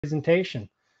presentation.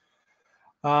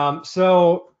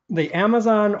 So the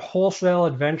Amazon Wholesale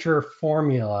Adventure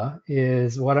Formula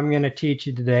is what I'm going to teach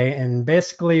you today. And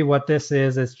basically what this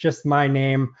is, it's just my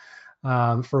name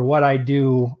for what I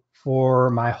do for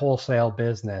my wholesale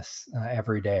business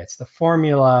every day. It's the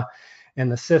formula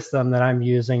and the system that I'm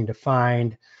using to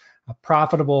find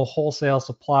profitable wholesale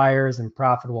suppliers and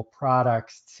profitable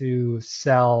products to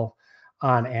sell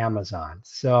on Amazon.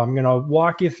 So I'm going to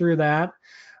walk you through that.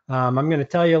 I'm going to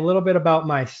tell you a little bit about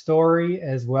my story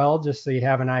as well, just so you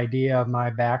have an idea of my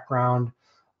background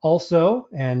also,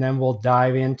 and then we'll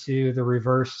dive into the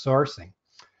reverse sourcing.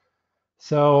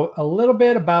 So a little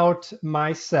bit about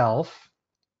myself.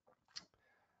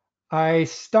 I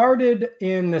started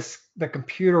in the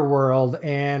computer world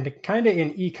and kind of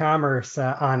in e-commerce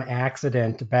on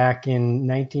accident back in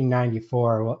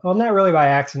 1994. Well, not really by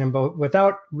accident, but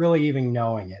without really even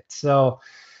knowing it. So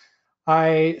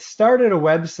I started a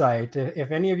website.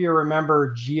 If any of you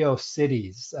remember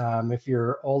GeoCities, if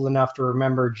you're old enough to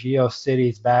remember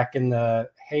GeoCities back in the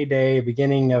heyday,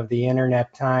 beginning of the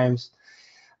internet times,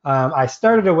 I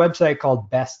started a website called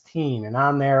Best Teen, and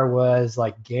on there was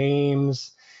like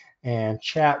games and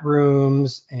chat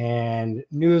rooms and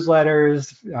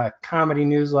newsletters, comedy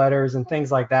newsletters and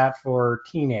things like that for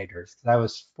teenagers. I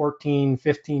was 14,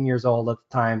 15 years old at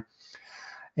the time.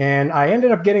 And I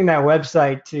ended up getting that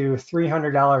website to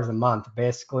 $300 a month,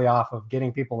 basically off of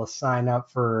getting people to sign up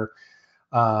for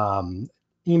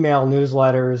email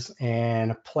newsletters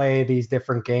and play these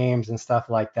different games and stuff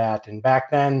like that. And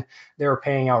back then, they were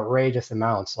paying outrageous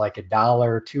amounts, like $1,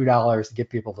 $2 to get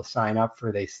people to sign up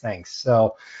for these things.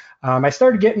 So I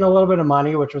started getting a little bit of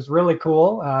money, which was really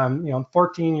cool. I'm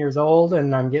 14 years old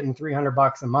and I'm getting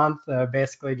 $300 a month,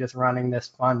 basically just running this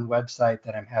fun website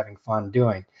that I'm having fun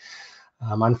doing.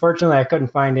 Unfortunately, I couldn't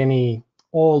find any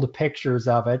old pictures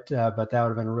of it, but that would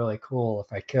have been really cool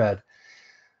if I could.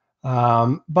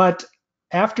 But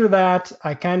after that,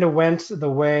 I kind of went the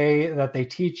way that they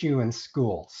teach you in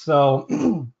school.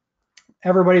 So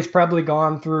everybody's probably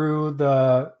gone through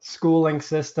the schooling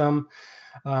system.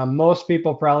 Most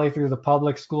people probably through the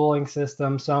public schooling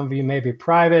system. Some of you may be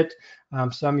private.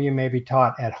 Some of you may be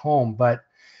taught at home. But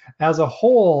as a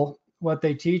whole, what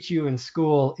they teach you in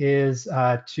school is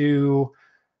to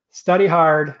study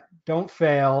hard, don't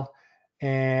fail,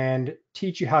 and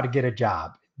teach you how to get a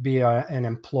job, be an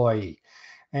employee.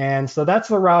 And so that's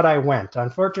the route I went.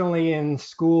 Unfortunately, in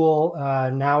school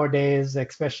nowadays,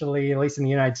 especially at least in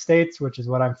the United States, which is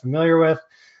what I'm familiar with,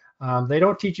 they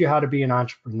don't teach you how to be an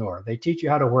entrepreneur. They teach you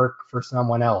how to work for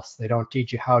someone else. They don't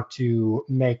teach you how to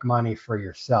make money for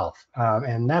yourself.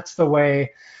 And that's the way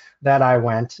that I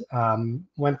went.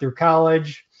 Went through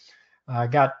college,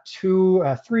 got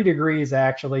three degrees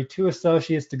actually, 2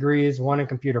 associate's degrees, one in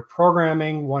computer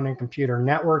programming, one in computer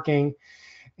networking,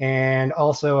 and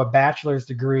also a bachelor's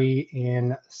degree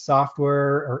in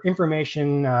software or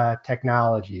information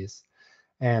technologies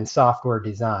and software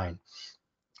design.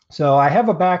 So I have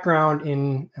a background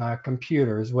in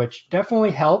computers, which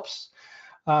definitely helps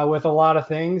with a lot of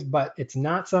things, but it's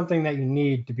not something that you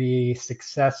need to be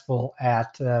successful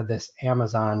at this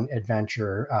Amazon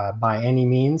adventure by any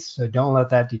means. So don't let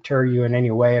that deter you in any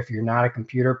way if you're not a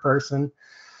computer person.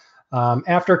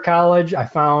 After college, I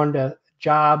found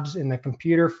jobs in the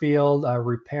computer field,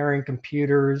 repairing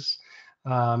computers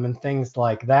and things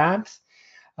like that.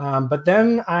 But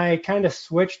then I kind of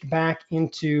switched back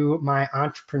into my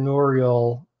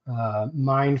entrepreneurial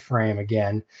mind frame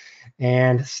again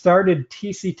and started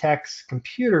TC Tech's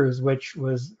Computers, which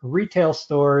was retail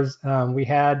stores. We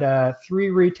had 3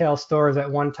 retail stores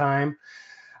at one time.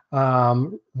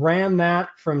 Ran that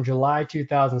from July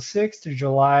 2006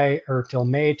 to till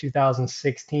May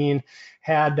 2016.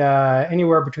 Had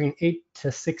anywhere between 8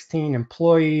 to 16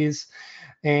 employees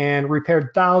and repaired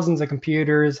thousands of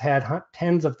computers, had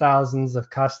tens of thousands of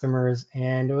customers,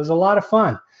 and it was a lot of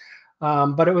fun.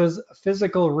 But it was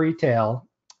physical retail.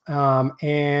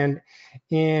 And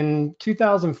in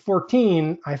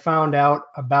 2014, I found out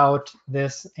about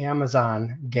this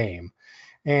Amazon game.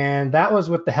 And that was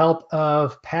with the help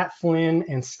of Pat Flynn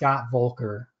and Scott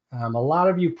Volker. A lot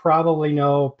of you probably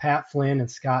know Pat Flynn and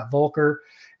Scott Volker.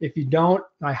 If you don't,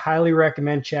 I highly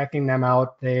recommend checking them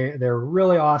out. They're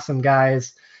really awesome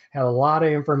guys, have a lot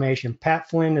of information. Pat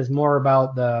Flynn is more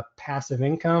about the passive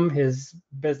income. His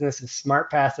business is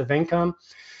Smart Passive Income.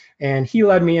 And he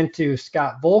led me into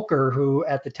Scott Volker, who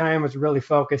at the time was really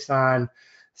focused on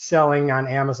selling on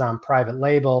Amazon private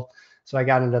label. So I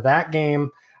got into that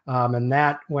game. And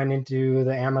that went into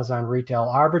the Amazon retail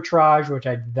arbitrage, which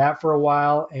I did that for a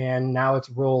while, and now it's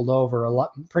rolled over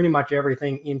pretty much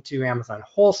everything into Amazon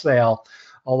wholesale,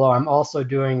 although I'm also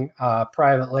doing a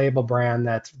private label brand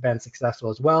that's been successful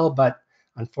as well. But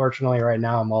unfortunately, right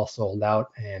now I'm all sold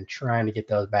out and trying to get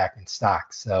those back in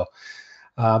stock. So,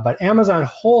 but Amazon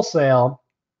Wholesale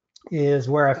is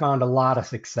where I found a lot of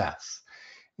success.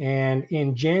 And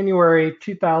in January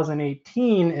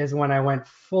 2018 is when I went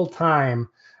full time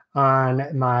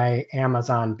on my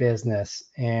Amazon business,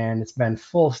 and it's been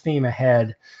full steam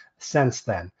ahead since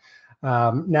then.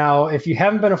 Now, if you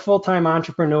haven't been a full time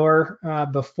entrepreneur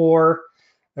before,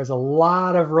 there's a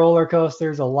lot of roller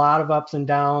coasters, a lot of ups and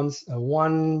downs.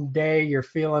 One day you're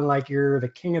feeling like you're the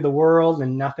king of the world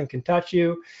and nothing can touch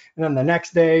you. And then the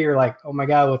next day you're like, oh my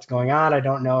God, what's going on? I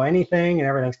don't know anything and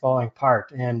everything's falling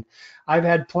apart. And I've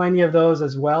had plenty of those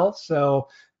as well. So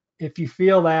if you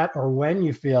feel that, or when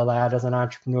you feel that as an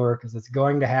entrepreneur, because it's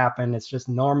going to happen, it's just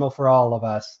normal for all of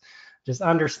us, just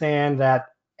understand that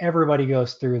everybody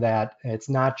goes through that. It's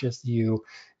not just you.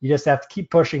 You just have to keep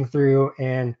pushing through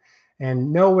and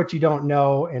know what you don't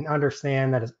know and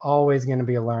understand that it's always going to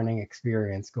be a learning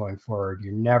experience going forward.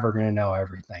 You're never going to know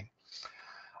everything.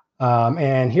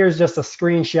 And here's just a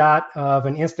screenshot of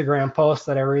an Instagram post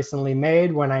that I recently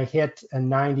made when I hit a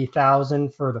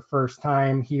 90,000 for the first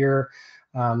time here.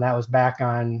 That was back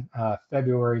on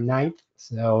February 9th.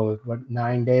 So what,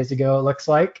 9 days ago, it looks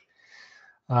like.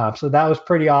 So that was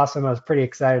pretty awesome. I was pretty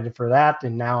excited for that.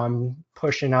 And now I'm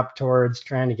pushing up towards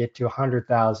trying to get to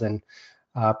 100,000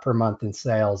 per month in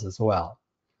sales as well.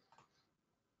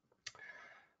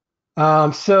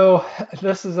 So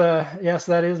this is yes,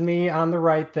 that is me on the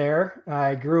right there.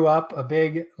 I grew up a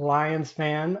big Lions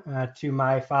fan to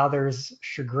my father's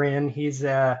chagrin.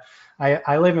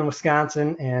 I live in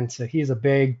Wisconsin, and so he's a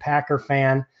big Packer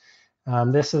fan.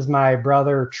 This is my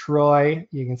brother Troy.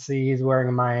 You can see he's wearing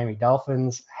a Miami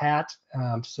Dolphins hat.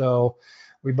 So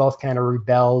we both kind of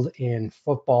rebelled in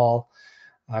football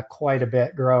quite a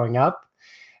bit growing up.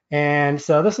 And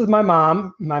so this is my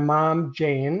mom,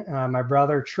 Jane, my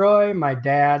brother, Troy, my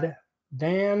dad,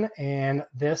 Dan, and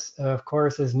this, of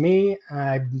course, is me.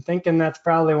 I'm thinking that's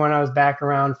probably when I was back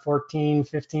around 14,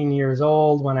 15 years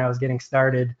old when I was getting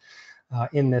started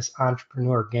in this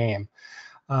entrepreneur game.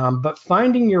 But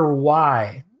finding your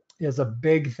why is a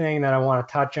big thing that I want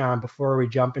to touch on before we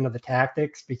jump into the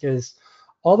tactics, because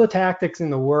all the tactics in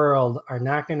the world are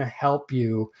not going to help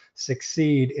you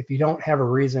succeed if you don't have a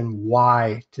reason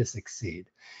why to succeed.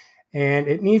 And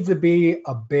it needs to be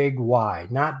a big why,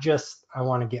 not just I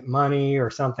want to get money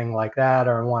or something like that,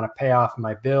 or I want to pay off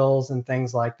my bills and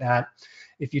things like that.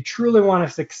 If you truly want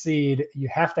to succeed, you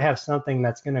have to have something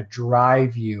that's going to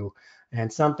drive you,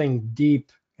 and something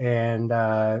deep and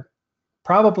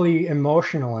probably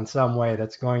emotional in some way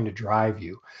that's going to drive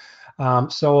you.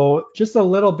 So just a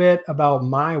little bit about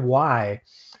my why.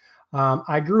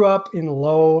 I grew up in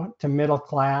low to middle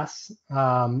class.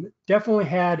 Definitely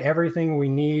had everything we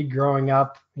need growing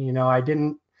up. You know, I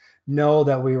didn't know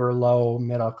that we were low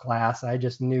middle class. I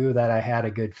just knew that I had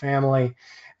a good family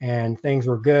and things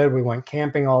were good. We went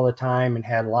camping all the time and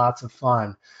had lots of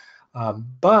fun.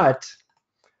 But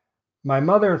my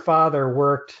mother and father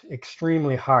worked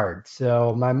extremely hard.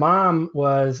 So my mom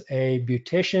was a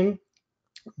beautician,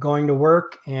 going to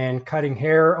work and cutting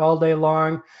hair all day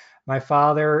long. My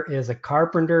father is a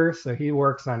carpenter, so he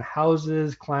works on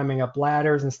houses, climbing up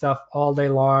ladders and stuff all day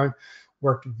long.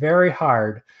 Worked very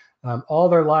hard all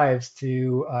their lives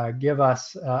to give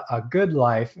us a good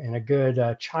life and a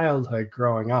good childhood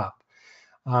growing up.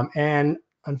 And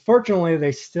unfortunately,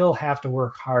 they still have to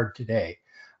work hard today.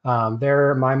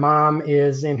 My mom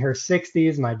is in her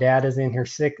 60s, my dad is in his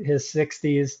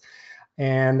 60s,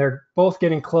 and they're both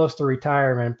getting close to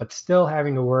retirement, but still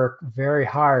having to work very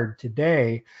hard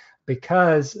today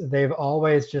because they've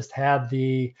always just had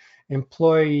the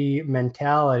employee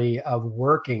mentality of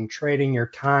working, trading your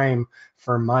time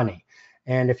for money.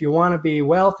 And if you want to be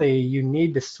wealthy, you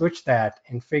need to switch that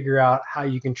and figure out how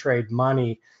you can trade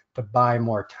money to buy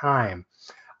more time.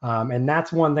 And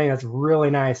that's one thing that's really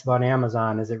nice about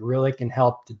Amazon, is it really can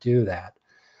help to do that.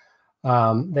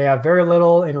 They have very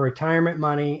little in retirement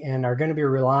money and are going to be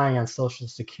relying on Social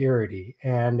Security.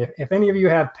 And if any of you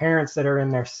have parents that are in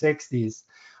their 60s,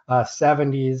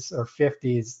 70s, or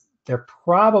 50s, they're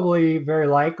probably very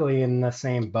likely in the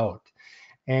same boat.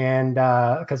 And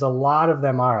because a lot of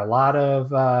them are, a lot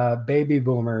of baby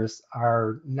boomers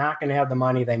are not going to have the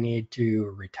money they need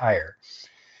to retire.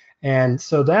 And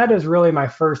so that is really my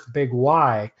first big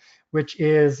why, which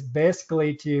is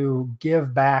basically to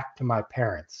give back to my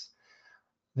parents.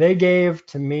 They gave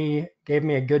to me, gave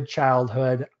me a good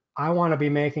childhood. I want to be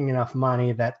making enough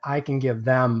money that I can give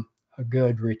them a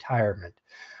good retirement.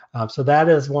 So that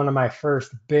is one of my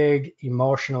first big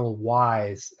emotional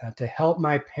whys, to help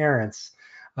my parents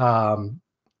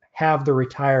have the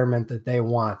retirement that they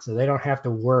want, so they don't have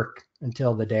to work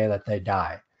until the day that they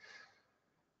die.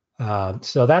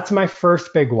 So that's my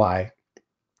first big why.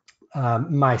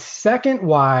 My second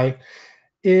why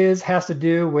has to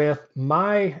do with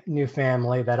my new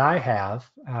family that I have.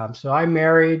 So I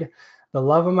married the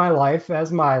love of my life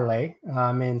as Miley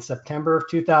in September of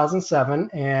 2007,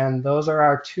 and those are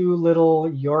our two little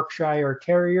Yorkshire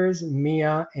Terriers,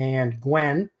 Mia and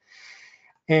Gwen.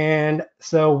 And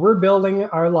so we're building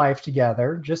our life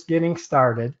together, just getting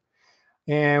started.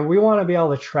 And we want to be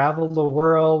able to travel the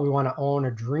world. We want to own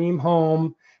a dream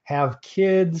home, have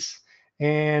kids,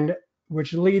 and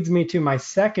which leads me to my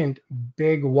second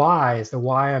big why, is the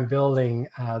why I'm building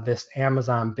this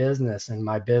Amazon business and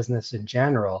my business in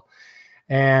general.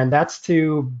 And that's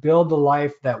to build the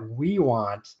life that we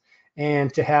want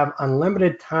and to have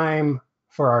unlimited time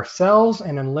for ourselves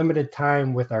and unlimited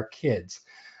time with our kids.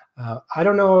 I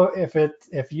don't know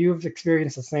if you've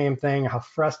experienced the same thing, how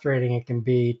frustrating it can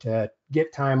be to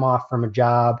get time off from a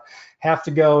job, have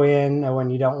to go in when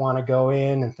you don't want to go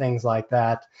in and things like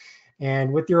that.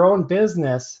 And with your own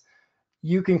business,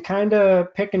 you can kind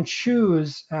of pick and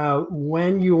choose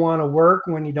when you want to work,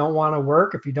 when you don't want to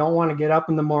work. If you don't want to get up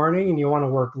in the morning and you want to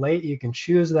work late, you can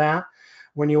choose that.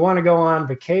 When you want to go on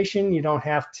vacation, you don't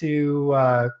have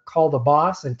to call the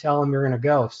boss and tell them you're going to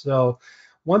go. So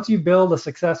once you build a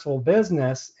successful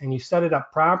business and you set it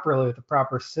up properly with the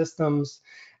proper systems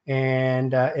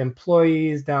and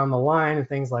employees down the line and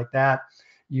things like that,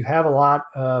 you have a lot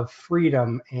of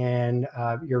freedom and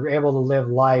you're able to live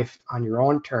life on your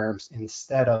own terms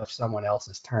instead of someone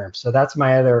else's terms. So that's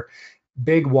my other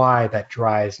big why that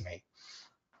drives me.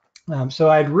 So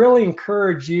I'd really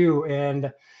encourage you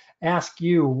and ask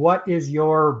you, what is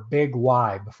your big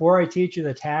why? Before I teach you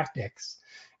the tactics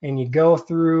and you go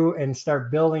through and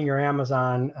start building your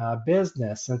Amazon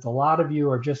business, since a lot of you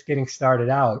are just getting started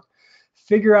out,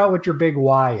 figure out what your big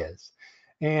why is.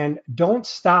 And don't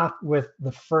stop with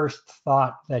the first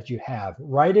thought that you have.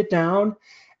 Write it down,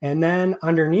 and then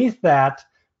underneath that,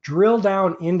 drill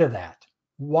down into that.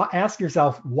 Ask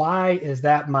yourself, why is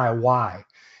that my why?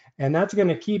 And that's going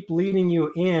to keep leading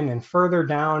you in and further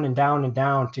down and down and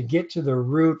down to get to the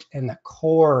root and the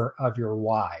core of your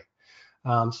why.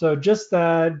 So just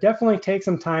definitely take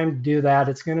some time to do that.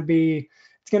 It's going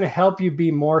to help you be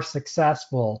more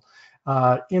successful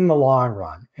in the long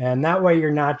run. And that way you're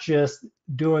not just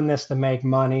doing this to make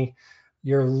money,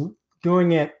 you're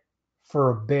doing it for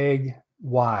a big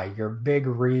why, your big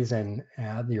reason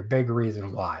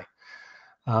why.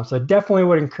 So definitely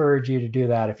would encourage you to do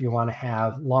that if you want to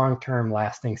have long-term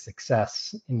lasting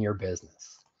success in your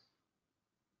business.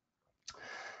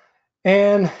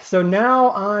 And so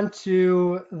now on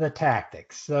to the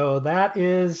tactics. So that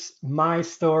is my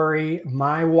story,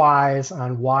 my whys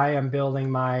on why I'm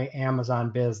building my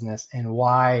Amazon business and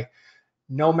why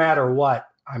no matter what,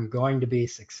 I'm going to be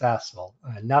successful.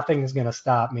 Nothing is going to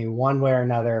stop me one way or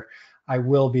another. I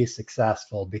will be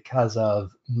successful because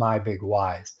of my big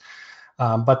whys.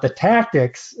 But the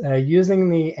tactics, using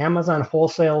the Amazon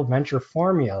Wholesale Venture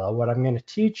Formula, what I'm going to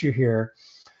teach you here,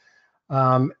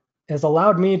 has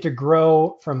allowed me to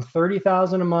grow from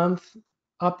 30,000 a month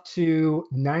up to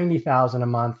 90,000 a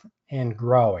month and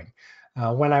growing.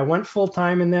 When I went full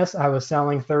time in this, I was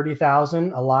selling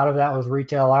 30,000. A lot of that was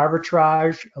retail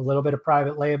arbitrage, a little bit of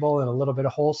private label, and a little bit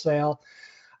of wholesale.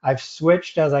 I've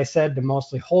switched, as I said, to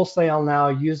mostly wholesale now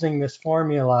using this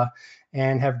formula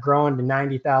and have grown to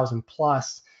 90,000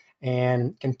 plus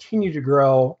and continue to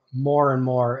grow more and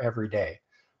more every day.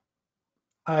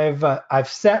 I've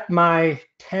set my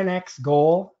 10x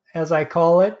goal, as I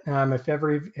call it.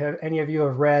 If any of you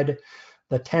have read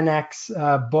the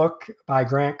 10x book by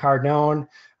Grant Cardone,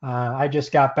 I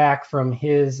just got back from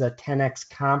his 10x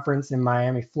conference in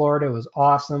Miami, Florida. It was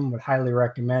awesome. Would highly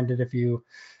recommend it if you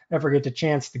ever get the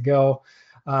chance to go.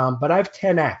 But I've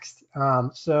 10x'd.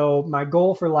 So my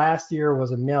goal for last year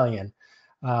was $1 million.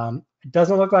 It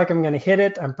doesn't look like I'm going to hit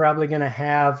it. I'm probably going to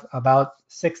have about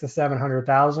 600,000 to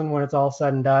 700,000 when it's all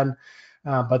said and done.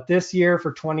 But this year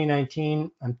for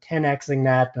 2019, I'm 10xing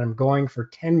that, and I'm going for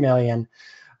 10 million.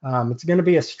 It's going to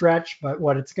be a stretch, but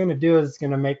what it's going to do is it's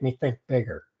going to make me think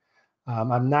bigger.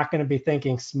 I'm not going to be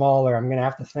thinking smaller. I'm going to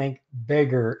have to think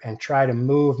bigger and try to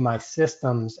move my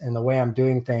systems and the way I'm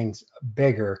doing things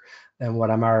bigger than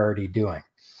what I'm already doing.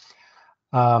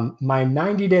 My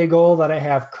 90-day goal that I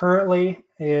have currently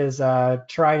is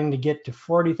trying to get to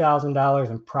 $40,000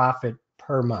 in profit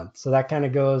per month. So that kind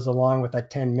of goes along with that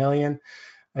 10 million.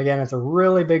 Again, it's a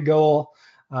really big goal.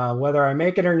 Whether I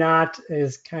make it or not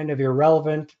is kind of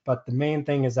irrelevant, but the main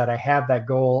thing is that I have that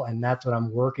goal, and that's what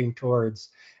I'm working towards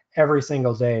every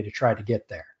single day to try to get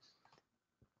there.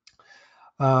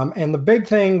 And the big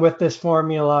thing with this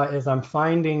formula is I'm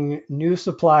finding new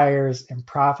suppliers and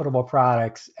profitable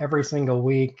products every single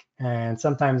week and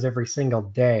sometimes every single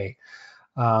day.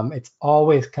 It's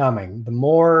always coming. The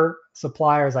more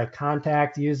suppliers I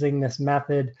contact using this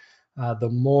method, the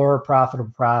more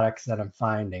profitable products that I'm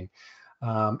finding.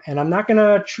 And I'm not going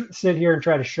to sit here and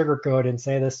try to sugarcoat and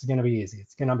say this is going to be easy.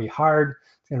 It's going to be hard.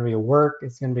 It's going to be a work.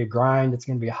 It's going to be a grind. It's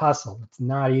going to be a hustle. It's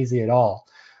not easy at all.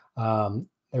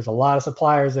 There's a lot of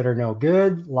suppliers that are no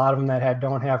good, a lot of them that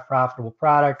don't have profitable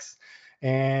products,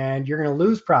 and you're going to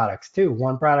lose products too.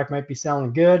 One product might be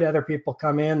selling good, other people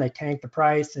come in, they tank the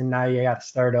price, and now you got to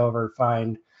start over,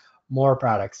 find more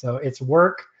products. So it's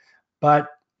work, but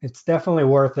it's definitely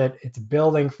worth it. It's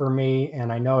building for me, and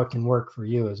I know it can work for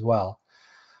you as well.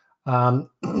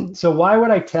 So why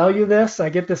would I tell you this? I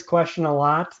get this question a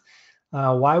lot.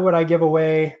 Why would I give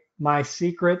away my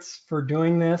secrets for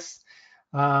doing this?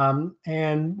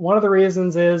 And one of the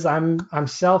reasons is I'm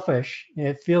selfish.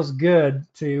 It feels good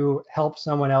to help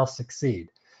someone else succeed.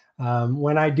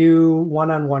 When I do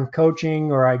one-on-one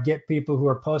coaching, or I get people who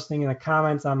are posting in the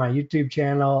comments on my YouTube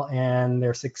channel and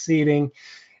they're succeeding,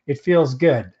 it feels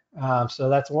good. So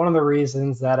that's one of the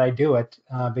reasons that I do it,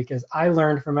 because I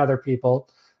learned from other people,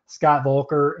 Scott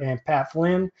Volker and Pat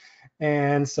Flynn.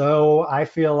 And so I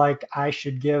feel like I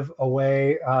should give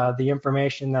away the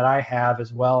information that I have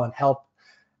as well and help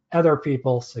other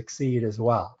people succeed as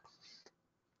well.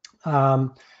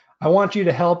 I want you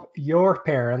to help your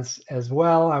parents as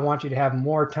well. I want you to have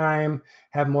more time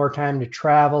to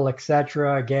travel,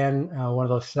 etc. Again, one of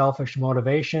those selfish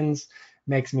motivations.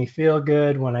 Makes me feel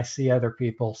good when I see other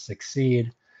people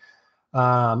succeed.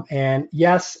 And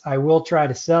yes, I will try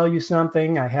to sell you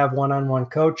something. I have one-on-one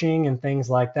coaching and things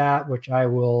like that, which I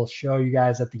will show you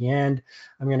guys at the end.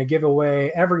 I'm going to give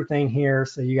away everything here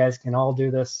so you guys can all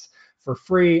do this for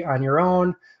free on your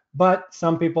own, but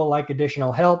some people like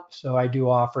additional help, so I do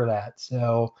offer that.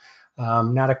 So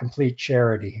not a complete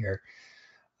charity here.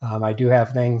 I do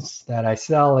have things that I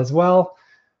sell as well.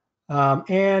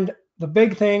 And the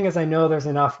big thing is I know there's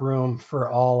enough room for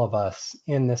all of us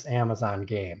in this Amazon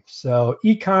game. So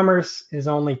e-commerce is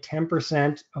only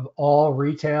 10% of all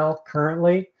retail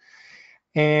currently,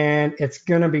 and it's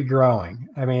going to be growing.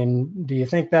 I mean, do you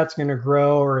think that's going to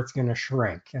grow or it's going to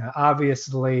shrink?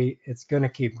 Obviously, it's going to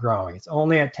keep growing. It's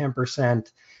only at 10%.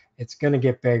 It's going to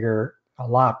get bigger, a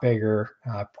lot bigger,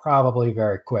 probably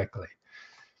very quickly.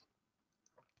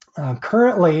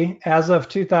 Currently, as of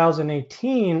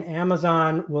 2018,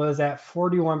 Amazon was at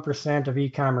 41% of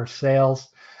e-commerce sales.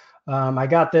 I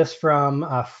got this from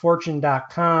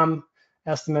fortune.com.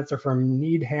 Estimates are from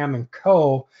Needham and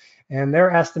Co. And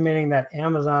they're estimating that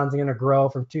Amazon's going to grow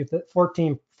from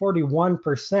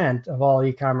 41% of all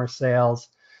e-commerce sales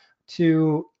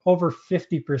to over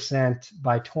 50%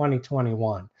 by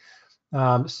 2021.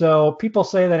 So people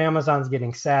say that Amazon's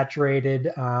getting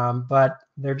saturated, but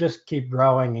they're just keep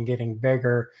growing and getting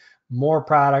bigger. More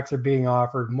products are being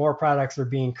offered, more products are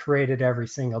being created every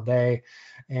single day.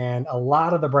 And a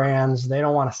lot of the brands, they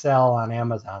don't want to sell on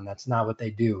Amazon. That's not what they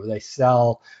do. They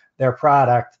sell their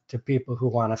product to people who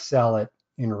want to sell it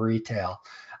in retail.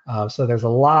 So there's a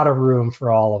lot of room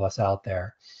for all of us out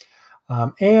there.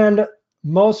 And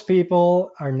most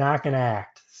people are not going to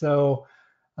act. So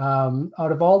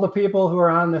out of all the people who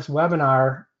are on this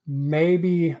webinar,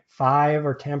 maybe 5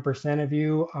 or 10% of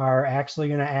you are actually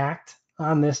going to act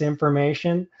on this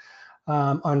information.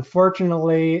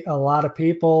 Unfortunately, a lot of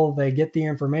people, they get the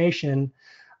information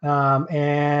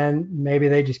and maybe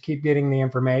they just keep getting the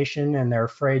information and they're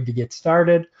afraid to get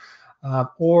started,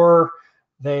 or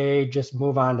they just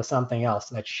move on to something else,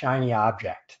 that shiny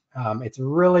object. It's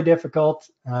really difficult.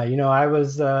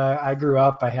 I grew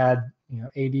up, I had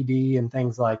ADD and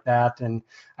things like that. And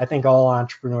I think all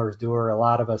entrepreneurs do, or a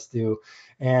lot of us do.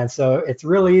 And so it's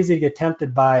really easy to get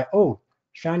tempted by, oh,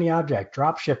 shiny object,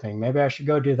 drop shipping, maybe I should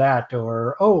go do that.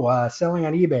 Or, selling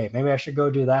on eBay, maybe I should go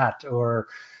do that. Or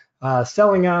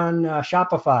selling on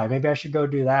Shopify, maybe I should go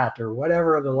do that. Or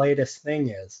whatever the latest thing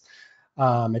is.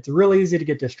 It's really easy to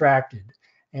get distracted.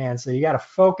 And so you got to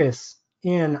focus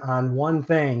in on one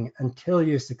thing until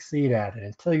you succeed at it,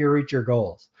 until you reach your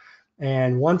goals.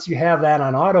 And once you have that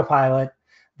on autopilot,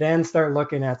 then start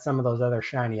looking at some of those other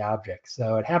shiny objects.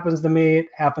 So it happens to me, it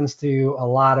happens to a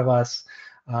lot of us.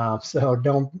 So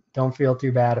don't feel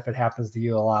too bad if it happens to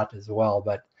you a lot as well,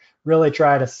 but really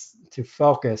try to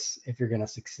focus if you're going to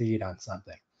succeed on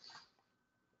something.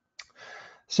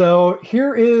 So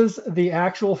here is the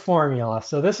actual formula.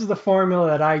 So this is the formula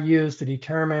that I use to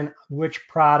determine which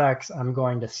products I'm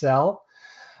going to sell.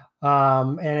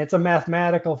 And it's a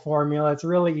mathematical formula. It's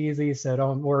really easy, so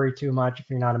don't worry too much if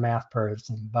you're not a math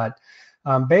person. But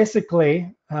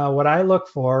Basically, what I look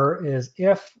for is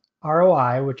if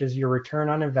ROI, which is your return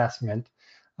on investment,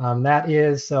 that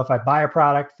is, so if I buy a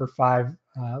product for well,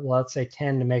 let's say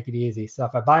 10 to make it easy. So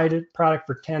if I buy a product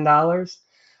for $10,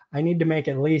 I need to make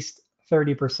at least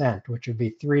 30%, which would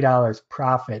be $3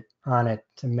 profit on it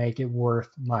to make it worth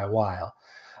my while.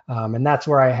 And that's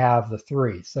where I have the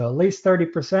three. So at least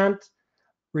 30%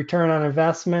 return on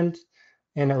investment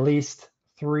and at least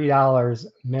 $3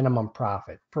 minimum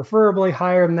profit. Preferably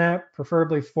higher than that,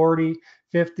 preferably 40,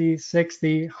 50,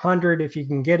 60, 100 if you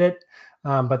can get it.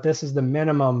 But this is the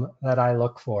minimum that I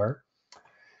look for.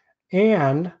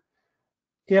 And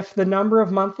if the number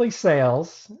of monthly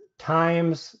sales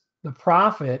times the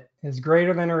profit is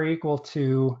greater than or equal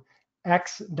to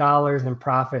X dollars in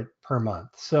profit per month.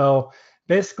 So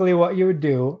basically what you would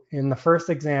do in the first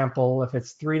example, if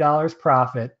it's $3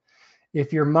 profit,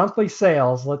 if your monthly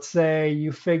sales, let's say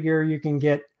you figure you can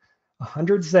get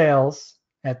 100 sales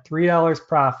at $3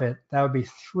 profit, that would be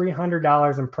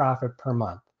 $300 in profit per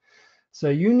month. So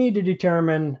you need to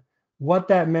determine what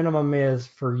that minimum is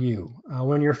for you.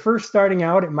 When you're first starting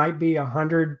out, it might be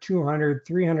 $100, $200,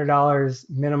 $300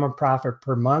 minimum profit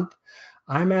per month.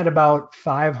 I'm at about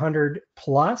 500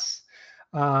 plus.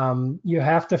 You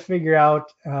have to figure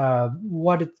out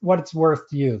what it's worth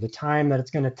to you, the time that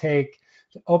it's going to take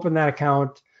to open that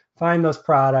account, find those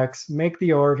products, make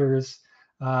the orders,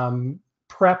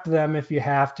 prep them if you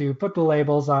have to, put the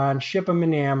labels on, ship them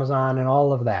into Amazon, and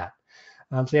all of that.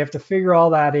 So you have to figure all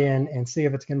that in and see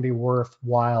if it's going to be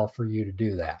worthwhile for you to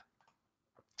do that.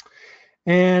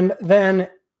 And then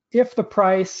if the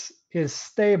price is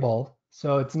stable,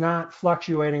 so it's not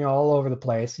fluctuating all over the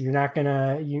place, you're not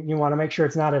gonna, you want to make sure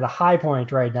it's not at a high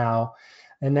point right now,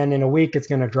 and then in a week it's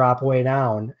going to drop way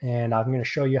down. And I'm going to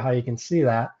show you how you can see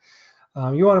that.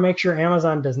 You want to make sure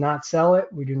Amazon does not sell it.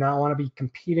 We do not want to be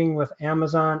competing with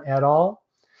Amazon at all.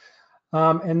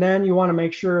 And then you want to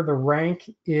make sure the rank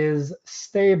is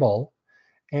stable,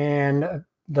 and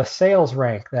the sales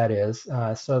rank, that is,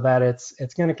 so that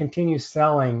it's going to continue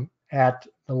selling at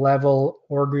the level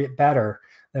or get better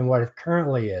than what it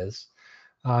currently is.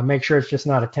 Make sure it's just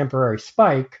not a temporary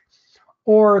spike,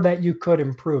 or that you could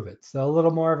improve it. So a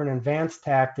little more of an advanced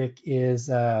tactic is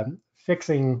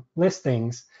fixing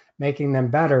listings, making them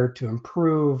better to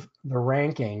improve the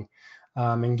ranking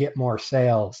and get more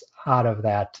sales out of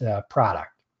that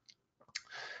product.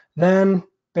 Then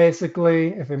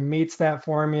basically, if it meets that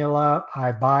formula,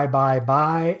 I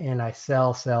buy, and I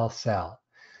sell.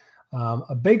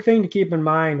 A big thing to keep in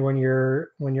mind when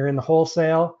you're in the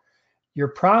wholesale, your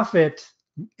profit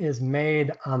is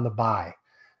made on the buy.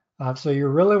 So you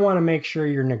really want to make sure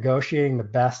you're negotiating the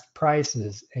best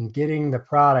prices and getting the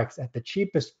products at the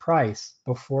cheapest price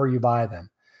before you buy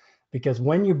them. Because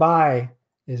when you buy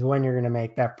is when you're going to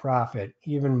make that profit,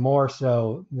 even more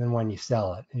so than when you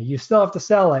sell it. And you still have to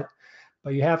sell it,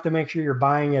 but you have to make sure you're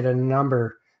buying it at a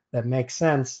number that makes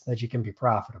sense, that you can be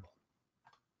profitable.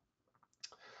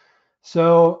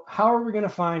 So how are we going to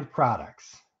find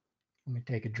products? Let me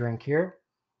take a drink here.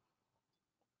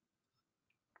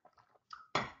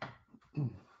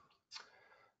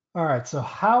 All right, so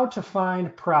how to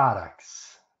find products.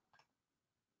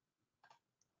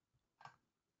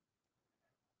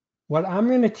 What I'm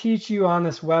going to teach you on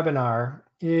this webinar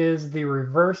is the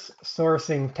reverse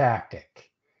sourcing tactic.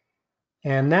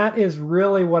 And that is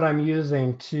really what I'm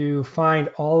using to find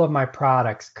all of my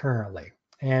products currently.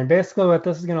 And basically what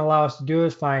this is going to allow us to do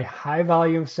is find high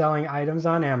volume selling items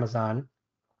on Amazon,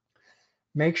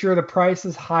 make sure the price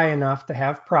is high enough to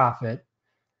have profit,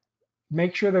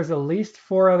 make sure there's at least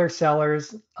 4 other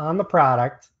sellers on the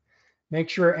product, make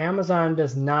sure Amazon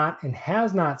does not and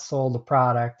has not sold the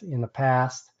product in the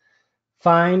past,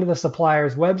 find the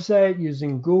supplier's website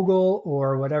using Google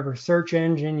or whatever search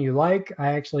engine you like.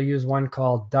 I actually use one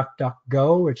called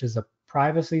DuckDuckGo, which is a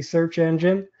privacy search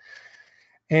engine,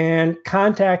 and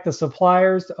contact the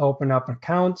suppliers to open up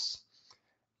accounts.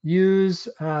 Use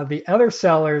the other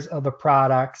sellers of the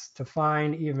products to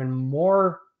find even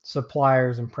more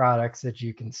suppliers and products that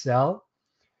you can sell.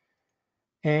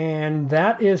 And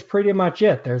that is pretty much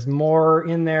it. There's more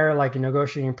in there, like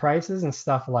negotiating prices and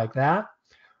stuff like that.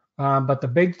 But the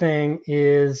big thing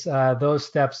is those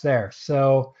steps there.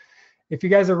 So if you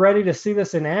guys are ready to see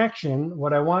this in action,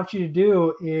 what I want you to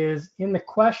do is in the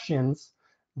questions,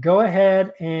 go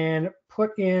ahead and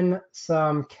put in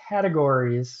some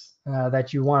categories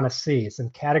that you want to see, some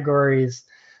categories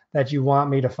that you want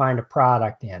me to find a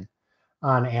product in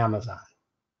on Amazon.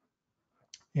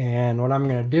 And what I'm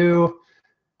going to do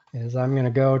is I'm going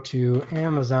to go to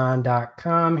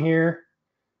Amazon.com here.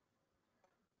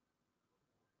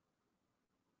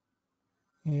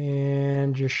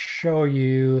 and just show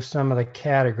you some of the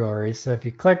categories. So if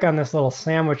you click on this little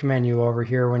sandwich menu over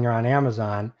here when you're on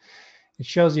Amazon, it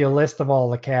shows you a list of all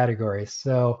the categories.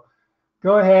 So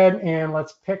go ahead and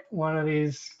let's pick one of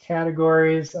these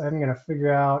categories. I'm going to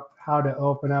figure out how to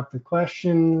open up the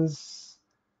questions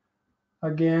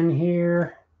again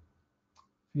here.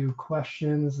 A few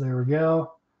questions. There we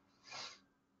go.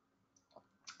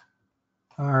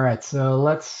 All right, so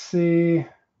let's see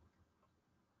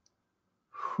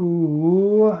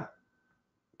who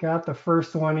got the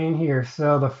first one in here.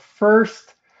 So the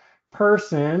first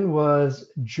person was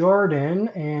Jordan,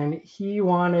 and he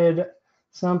wanted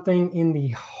something in the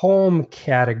home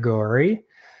category.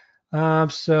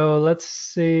 So let's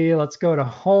see, let's go to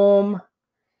home.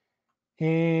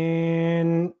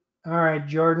 And all right,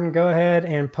 Jordan, go ahead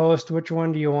and post which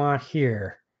one do you want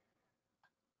here?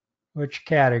 Which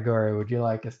category would you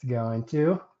like us to go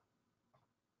into?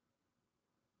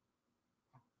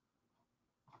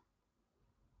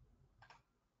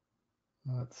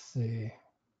 Let's see.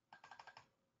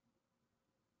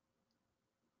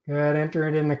 Go ahead, enter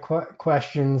it in the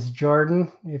questions,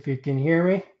 Jordan, if you can hear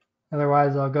me.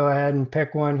 Otherwise, I'll go ahead and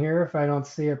pick one here if I don't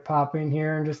see it pop in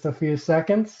here in just a few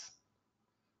seconds.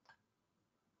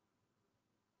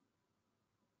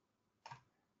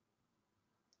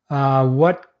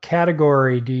 What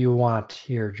category do you want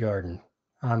here, Jordan,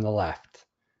 on the left?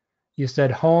 You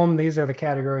said home. These are the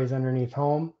categories underneath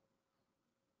home.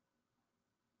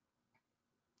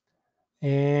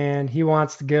 And he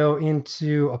wants to go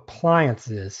into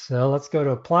appliances. So let's go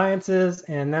to appliances,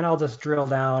 and then I'll just drill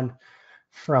down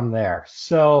from there.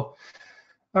 So,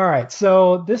 all right,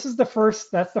 so this is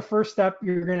that's the first step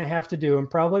you're going to have to do. And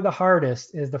probably the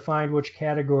hardest is to find which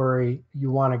category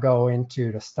you want to go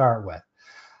into to start with.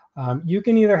 You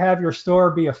can either have your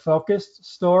store be a focused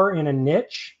store in a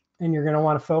niche, and you're going to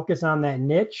want to focus on that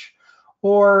niche,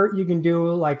 or you can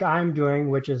do like I'm doing,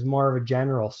 which is more of a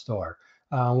general store,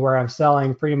 where I'm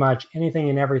selling pretty much anything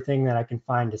and everything that I can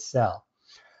find to sell.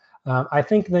 I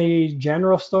think the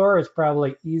general store is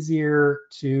probably easier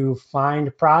to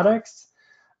find products.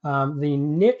 The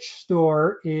niche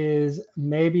store is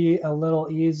maybe a little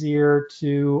easier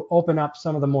to open up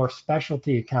some of the more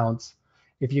specialty accounts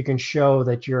if you can show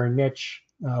that you're a niche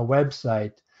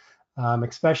website,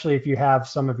 especially if you have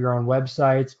some of your own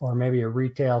websites or maybe a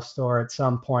retail store at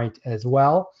some point as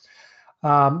well.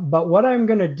 But what I'm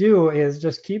going to do is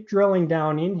just keep drilling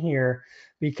down in here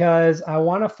because I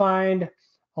want to find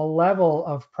a level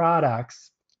of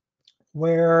products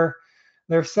where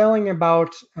they're selling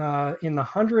about in the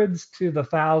hundreds to the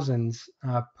thousands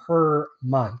per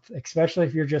month, especially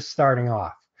if you're just starting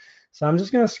off. So I'm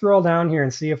just going to scroll down here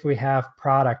and see if we have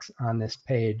products on this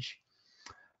page,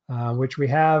 which we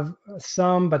have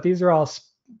some, but these are all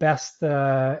best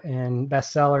and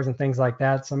best sellers and things like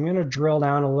that. So I'm going to drill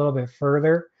down a little bit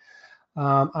further.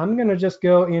 I'm going to just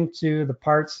go into the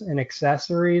parts and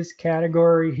accessories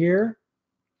category here.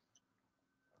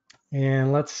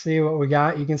 And let's see what we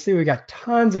got. You can see we got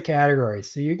tons of categories,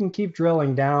 so you can keep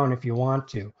drilling down if you want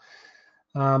to.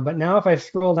 But now if I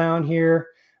scroll down here,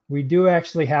 we do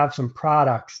actually have some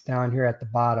products down here at the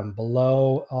bottom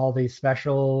below all these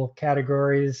special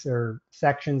categories or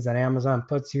sections that Amazon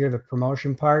puts here, the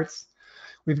promotion parts.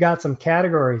 We've got some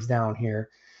categories down here.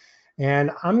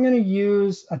 And I'm going to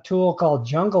use a tool called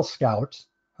Jungle Scout,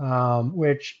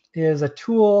 which is a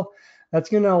tool that's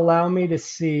going to allow me to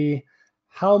see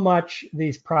how much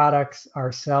these products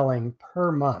are selling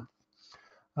per month.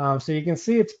 So you can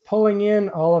see it's pulling in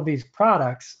all of these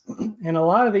products, and a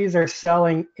lot of these are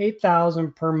selling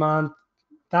 8,000 per month,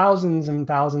 thousands and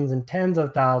thousands and tens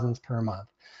of thousands per month.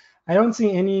 I don't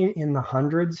see any in the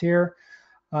hundreds here.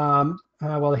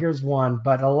 Well, here's one,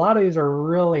 but a lot of these are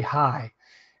really high.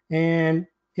 And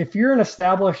if you're an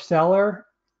established seller,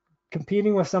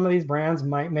 competing with some of these brands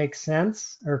might make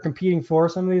sense, or competing for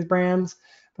some of these brands.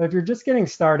 But if you're just getting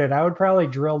started, I would probably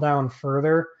drill down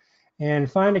further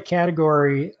and find a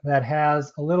category that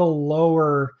has a little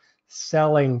lower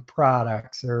selling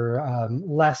products or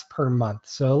less per month.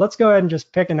 So let's go ahead and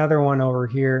just pick another one over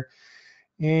here.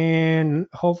 And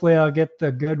hopefully I'll get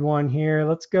the good one here.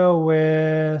 Let's go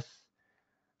with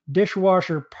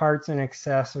dishwasher parts and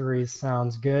accessories.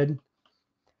 Sounds good.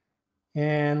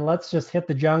 And let's just hit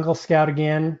the Jungle Scout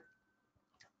again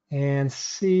and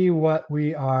see what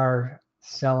we are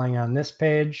selling on this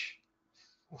page.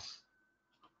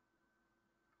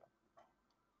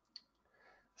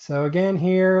 So again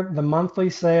here, the monthly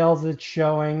sales it's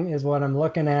showing is what I'm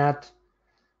looking at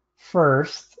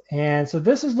first. And so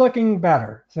this is looking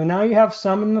better. So now you have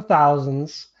some in the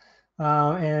thousands.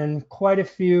 and quite a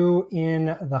few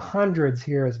in the hundreds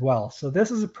here as well. So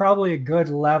this is probably a good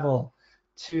level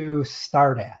to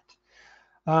start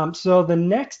at. So the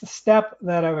next step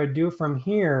that I would do from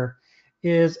here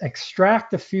is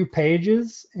extract a few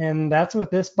pages, and that's with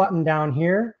this button down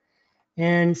here.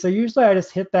 And so usually I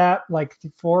just hit that like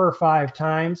 4 or 5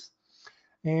 times.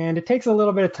 And it takes a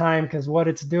little bit of time because what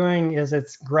it's doing is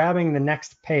it's grabbing the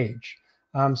next page.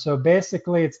 So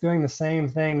basically it's doing the same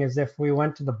thing as if we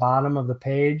went to the bottom of the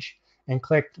page and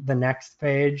clicked the next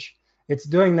page. It's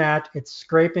doing that. It's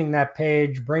scraping that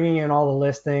page, bringing in all the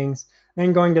listings,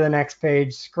 then going to the next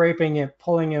page, scraping it,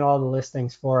 pulling in all the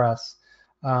listings for us.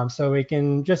 So we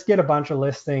can just get a bunch of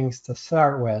listings to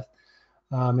start with.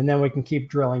 And then we can keep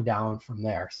drilling down from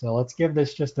there. So let's give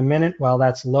this just a minute while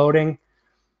that's loading.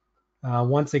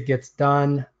 Once it gets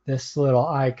done, this little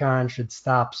icon should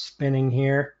stop spinning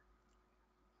here.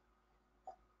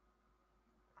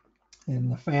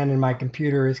 And the fan in my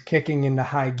computer is kicking into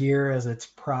high gear as it's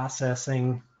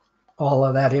processing all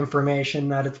of that information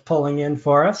that it's pulling in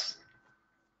for us.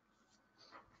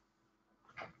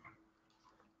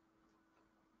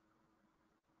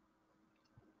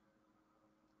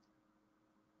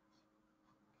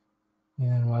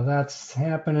 And while that's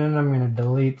happening, I'm going to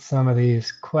delete some of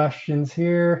these questions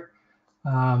here.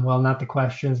 Well, not the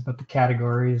questions, but the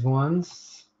categories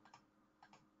ones.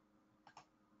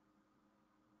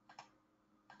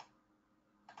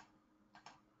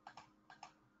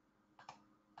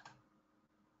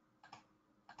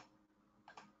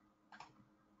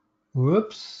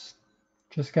 Whoops,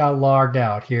 just got logged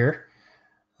out here.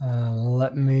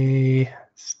 Let me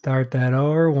start that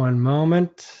over one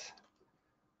moment.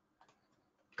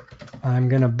 I'm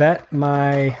going to bet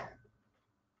my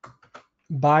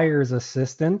buyer's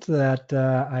assistant that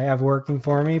I have working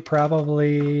for me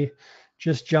probably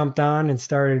just jumped on and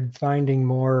started finding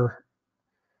more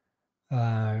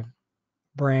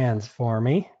brands for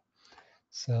me.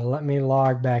 So let me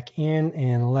log back in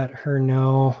and let her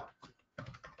know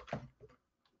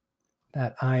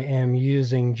that I am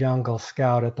using Jungle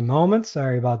Scout at the moment.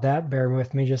 Sorry about that. Bear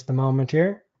with me just a moment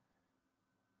here.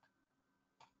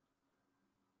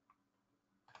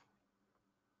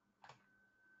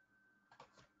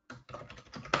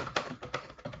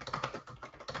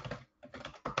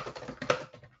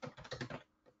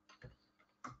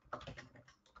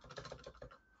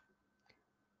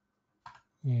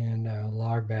 And I'll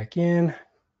log back in.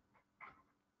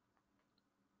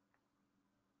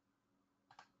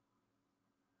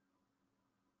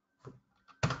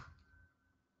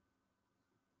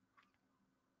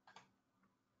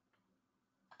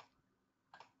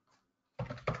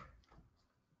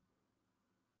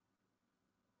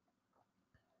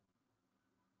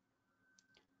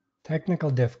 Technical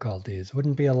difficulties.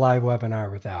 Wouldn't be a live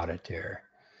webinar without it here.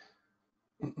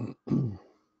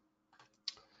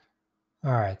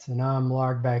 All right, so now I'm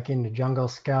logged back into Jungle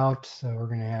Scout. So we're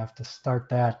going to have to start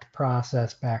that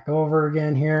process back over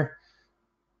again here.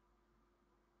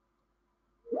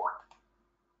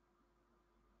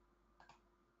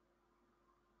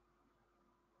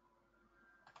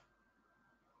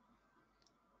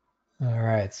 All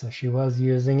right, so she was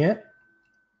using it.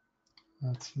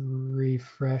 Let's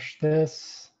refresh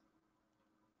this.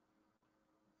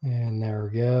 And there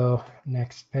we go.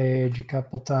 Next page a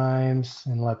couple times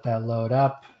and let that load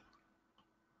up.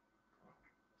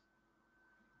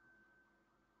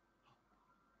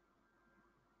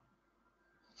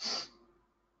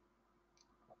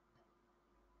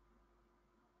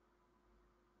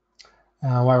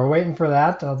 While we're waiting for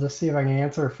that, I'll just see if I can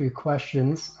answer a few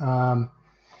questions.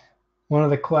 One of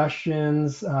the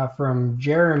questions from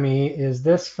Jeremy, is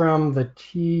this from the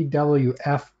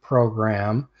TWF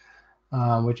program,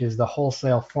 which is the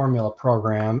Wholesale Formula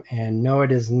program? And no,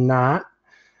 it is not.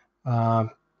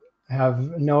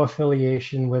 Have no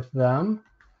affiliation with them.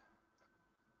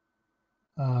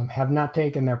 Have not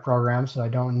taken their program, so I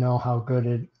don't know how good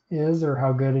it is or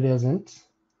how good it isn't.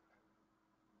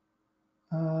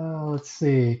 Let's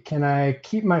see. Can I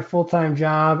keep my full-time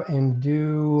job and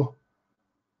do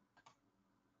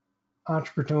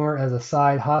entrepreneur as a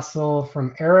side hustle?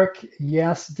 From Eric?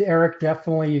 Yes, Eric,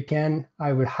 definitely you can.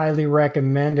 I would highly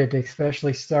recommend it,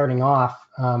 especially starting off,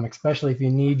 especially if you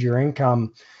need your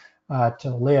income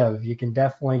to live. You can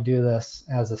definitely do this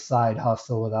as a side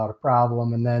hustle without a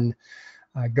problem, and then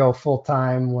go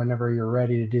full-time whenever you're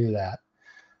ready to do that.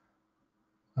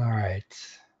 All right.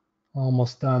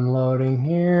 Almost done loading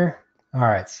here. All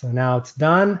right, so now it's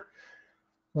done.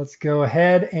 Let's go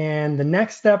ahead, and the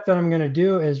next step that I'm going to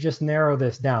do is just narrow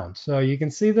this down. So you can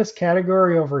see this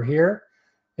category over here.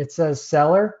 It says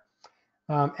seller.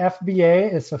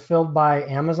 FBA is fulfilled by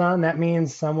Amazon. That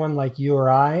means someone like you or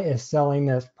I is selling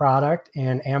this product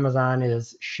and Amazon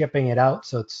is shipping it out.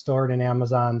 So it's stored in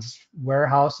Amazon's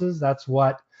warehouses. That's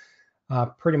what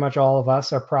pretty much all of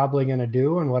us are probably going to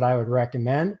do and what I would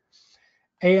recommend.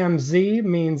 AMZ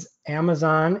means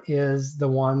Amazon is the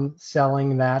one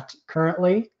selling that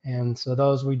currently. And so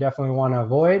those we definitely want to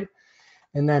avoid.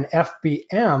 And then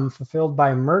FBM, fulfilled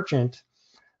by merchant,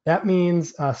 that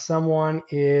means someone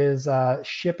is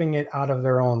shipping it out of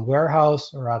their own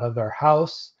warehouse or out of their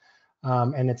house,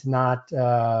 and it's not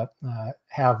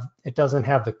it doesn't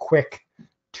have the quick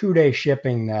 2-day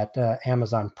shipping that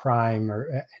Amazon Prime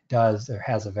does or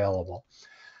has available.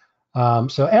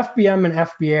 So FBM and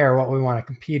FBA are what we want to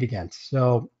compete against.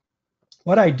 So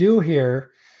what I do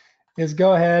here is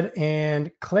go ahead and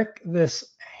click this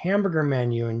hamburger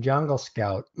menu in Jungle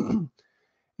Scout.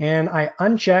 And I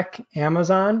uncheck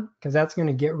Amazon because that's going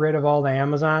to get rid of all the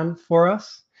Amazon for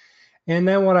us. And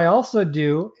then what I also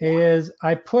do is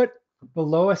I put the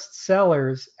lowest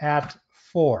sellers at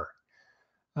 4.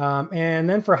 And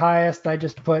then for highest, I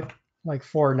just put like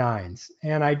 4 9s.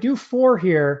 And I do 4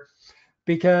 here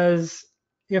because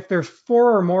if there's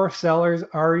 4 or more sellers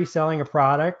already selling a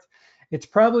product, it's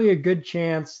probably a good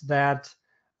chance that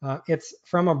it's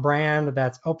from a brand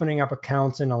that's opening up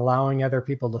accounts and allowing other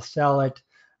people to sell it.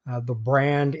 The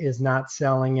brand is not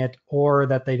selling it, or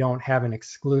that they don't have an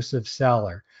exclusive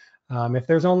seller. If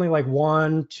there's only like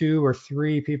 1, 2, or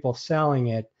 3 people selling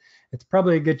it, it's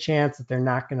probably a good chance that they're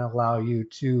not going to allow you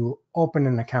to open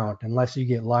an account unless you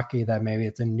get lucky that maybe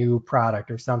it's a new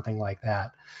product or something like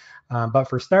that. But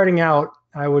for starting out,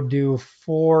 I would do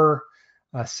 4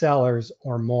 sellers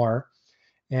or more.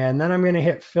 And then I'm going to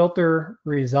hit filter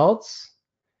results.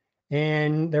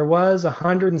 And there was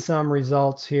 100 and some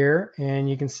results here. And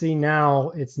you can see now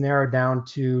it's narrowed down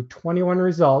to 21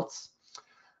 results.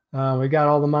 We got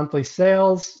all the monthly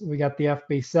sales. We got the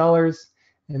FB sellers,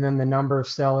 and then the number of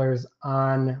sellers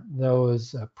on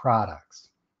those products.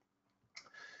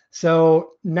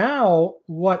 So now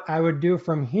what I would do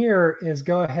from here is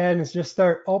go ahead and just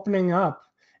start opening up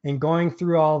and going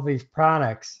through all of these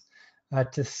products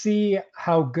to see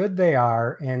how good they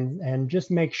are, and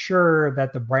just make sure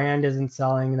that the brand isn't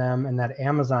selling them and that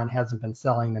Amazon hasn't been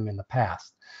selling them in the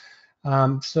past.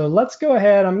 So let's go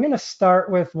ahead. I'm going to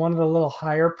start with one of the little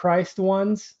higher priced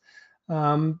ones.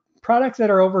 Products that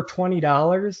are over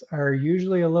 $20 are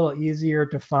usually a little easier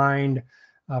to find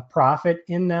profit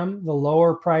in them. The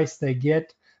lower price they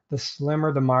get, the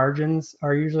slimmer the margins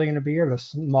are usually going to be, or the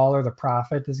smaller the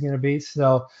profit is going to be.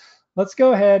 So let's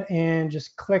go ahead and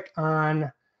just click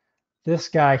on this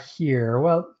guy here.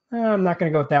 Well, I'm not going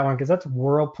to go with that one because that's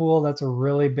Whirlpool. That's a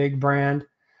really big brand.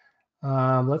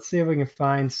 Let's see if we can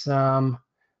find some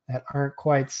that aren't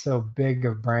quite so big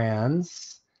of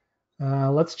brands.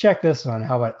 Let's check this one.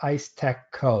 How about Ice Tech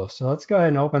Co? So let's go ahead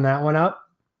and open that one up.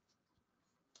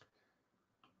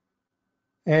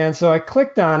 And so I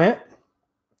clicked on it.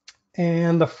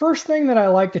 And the first thing that I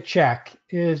like to check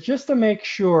is just to make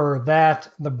sure that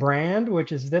the brand,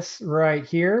 which is this right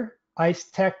here, Ice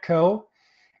Tech Co,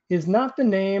 is not the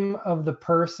name of the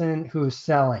person who's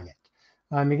selling it.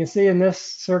 You can see in this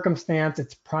circumstance,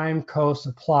 it's Prime Co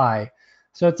Supply.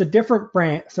 So it's a different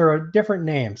brand, so a different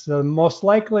name. So most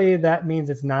likely that means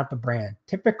it's not the brand.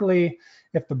 Typically,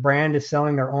 if the brand is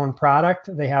selling their own product,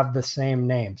 they have the same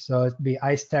name. So it'd be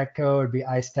Ice Tech Co, it'd be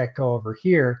Ice Tech Co over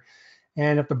here.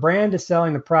 And if the brand is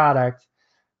selling the product,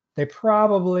 they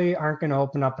probably aren't going to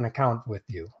open up an account with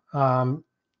you.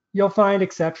 You'll find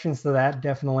exceptions to that,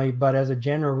 definitely, but as a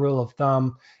general rule of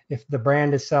thumb, if the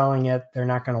brand is selling it, they're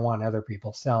not going to want other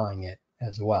people selling it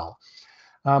as well.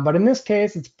 But in this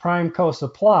case, it's Prime Co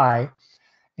Supply,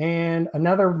 and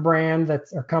another brand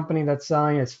or company that's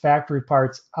selling is Factory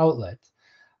Parts Outlet.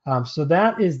 So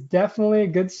that is definitely a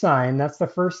good sign. That's the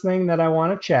first thing that I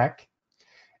want to check.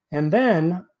 And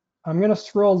then I'm going to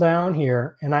scroll down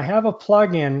here, and I have a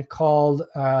plugin called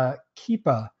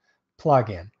Keepa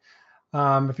plugin.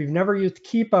 If you've never used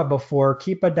Keepa before,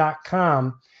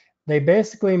 Keepa.com, they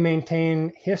basically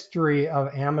maintain history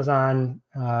of Amazon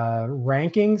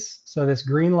rankings. So this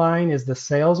green line is the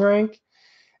sales rank,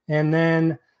 and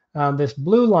then this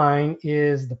blue line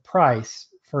is the price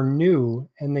for new,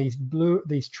 and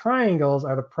these triangles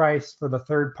are the price for the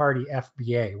third-party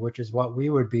FBA, which is what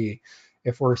we would be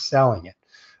if we're selling it.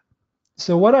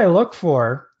 So what I look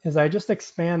for is I just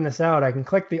expand this out. I can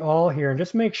click the all here and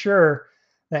just make sure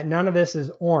that none of this is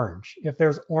orange. If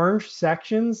there's orange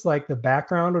sections, like the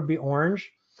background would be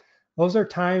orange, those are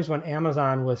times when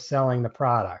Amazon was selling the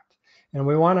product. And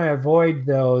we want to avoid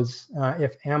those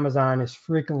if Amazon is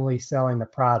frequently selling the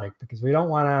product, because we don't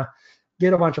want to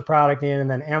get a bunch of product in, and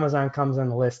then Amazon comes in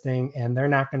the listing, and they're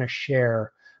not going to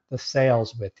share the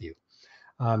sales with you.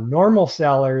 Normal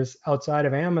sellers outside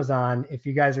of Amazon, if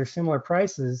you guys are similar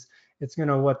prices, it's going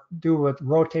to do with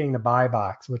rotating the buy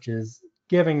box, which is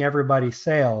giving everybody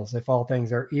sales if all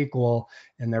things are equal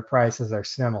and their prices are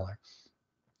similar.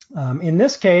 In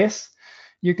this case,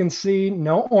 you can see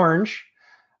no orange.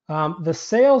 The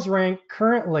sales rank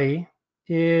currently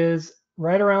is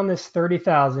right around this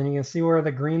 30,000. You can see where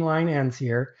the green line ends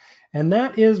here, and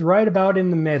that is right about in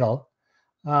the middle.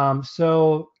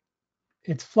 So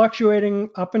it's fluctuating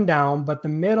up and down, but the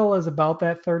middle is about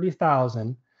that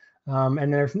 30,000.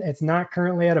 And it's not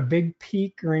currently at a big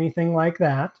peak or anything like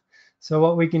that. So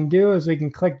what we can do is we can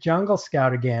click Jungle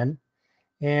Scout again,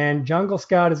 and Jungle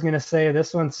Scout is going to say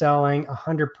this one's selling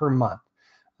 100 per month,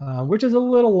 which is a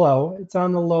little low. It's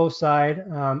on the low side.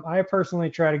 I personally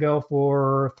try to go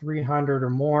for 300 or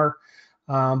more,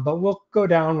 but we'll go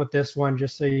down with this one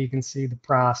just so you can see the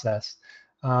process.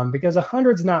 Because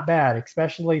 100 is not bad,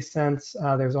 especially since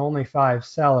there's only 5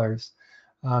 sellers,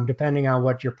 depending on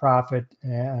what your profit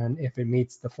and if it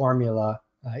meets the formula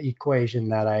equation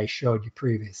that I showed you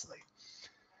previously.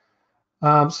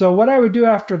 So what I would do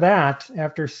after that,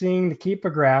 after seeing the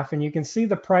Keepa graph, and you can see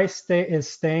the price is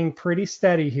staying pretty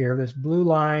steady here. This blue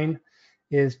line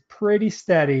is pretty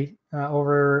steady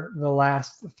over the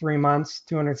last 3 months,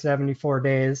 274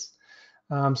 days.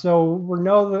 So we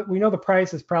know the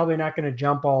price is probably not going to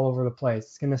jump all over the place.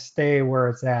 It's going to stay where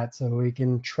it's at, so we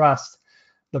can trust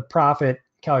the profit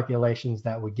calculations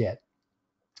that we get.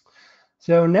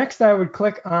 So next I would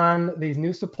click on these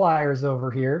new suppliers over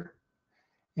here.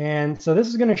 And so this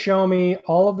is going to show me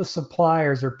all of the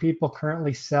suppliers or people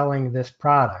currently selling this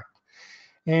product.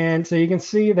 And so you can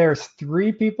see there's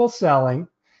 3 people selling,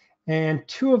 and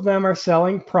 2 of them are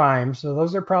selling Prime. So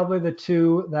those are probably the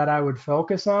 2 that I would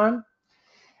focus on.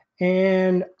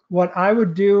 And what I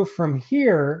would do from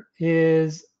here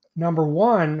is, number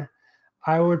 1,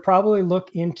 I would probably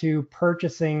look into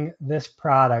purchasing this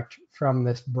product from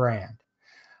this brand.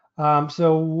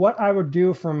 So what I would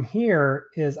do from here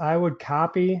is I would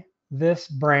copy this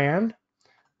brand,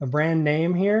 the brand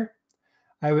name here.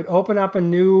 I would open up a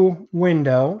new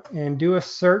window and do a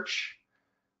search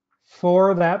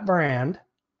for that brand.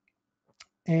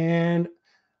 And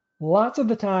lots of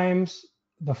the times,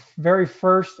 the very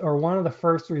first or one of the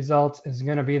first results is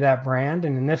going to be that brand.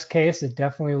 And in this case, it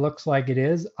definitely looks like it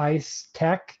is Ice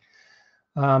Tech,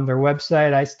 their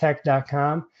website,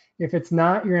 icetech.com. If it's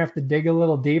not, you're going to have to dig a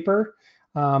little deeper.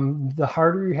 The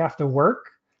harder you have to work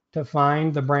to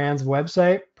find the brand's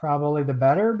website, probably the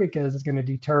better, because it's going to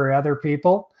deter other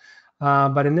people.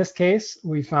 But in this case,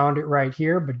 we found it right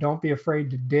here, but don't be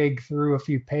afraid to dig through a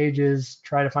few pages,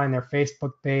 try to find their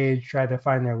Facebook page, try to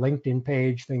find their LinkedIn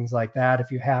page, things like that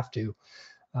if you have to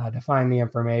find the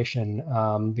information.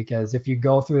 Because if you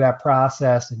go through that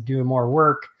process and do more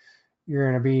work, you're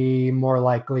going to be more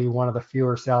likely one of the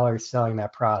fewer sellers selling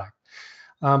that product.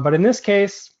 But in this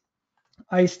case,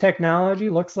 Ice Technology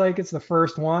looks like it's the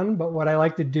first one, but what I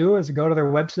like to do is go to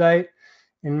their website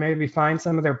and maybe find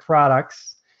some of their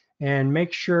products and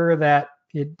make sure that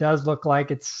it does look like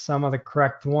it's some of the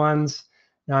correct ones.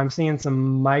 Now I'm seeing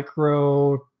some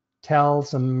Microtel,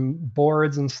 some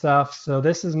boards and stuff, so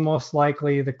this is most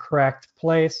likely the correct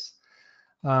place.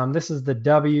 This is the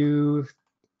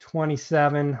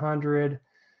W2700.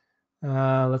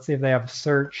 Let's see if they have a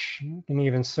search. You can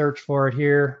even search for it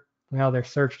here. Well, their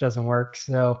search doesn't work.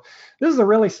 So this is a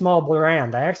really small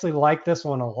brand. I actually like this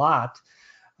one a lot.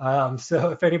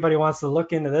 So if anybody wants to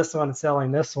look into this one and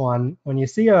selling this one, when you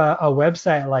see a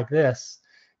website like this,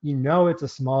 you know it's a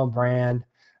small brand,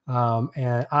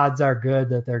 and odds are good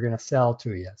that they're going to sell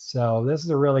to you. So this is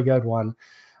a really good one.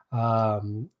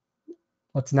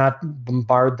 Let's not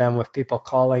bombard them with people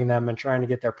calling them and trying to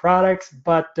get their products,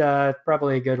 but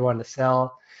probably a good one to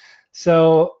sell.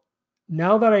 So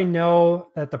now that I know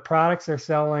that the products they're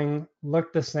selling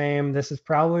look the same, this is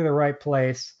probably the right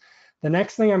place. The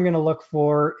next thing I'm going to look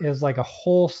for is like a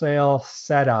wholesale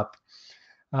setup.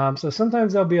 So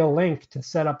sometimes there'll be a link to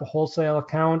set up a wholesale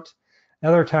account.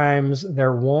 Other times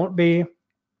there won't be.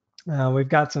 We've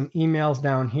got some emails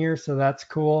down here, so that's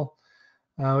cool.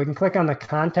 We can click on the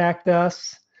contact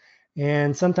us,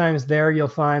 and sometimes there you'll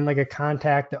find like a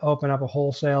contact to open up a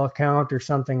wholesale account or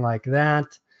something like that.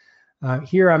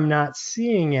 Here I'm not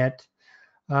seeing it.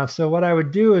 So what I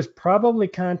would do is probably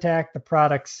contact the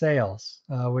product sales,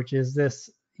 which is this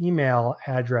email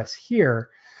address here,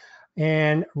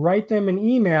 and write them an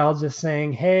email just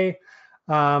saying, hey,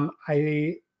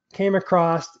 I came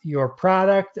across your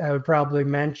product. I would probably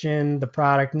mention the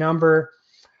product number.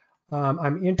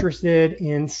 I'm interested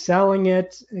in selling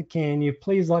it. Can you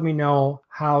please let me know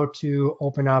how to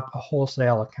open up a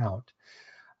wholesale account?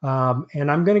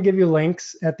 And I'm going to give you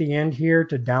links at the end here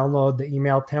to download the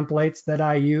email templates that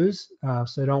I use.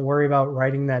 So don't worry about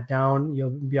writing that down. You'll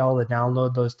be able to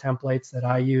download those templates that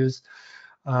I use.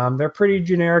 They're pretty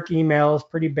generic emails,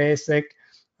 pretty basic.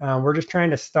 We're just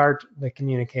trying to start the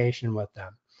communication with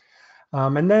them.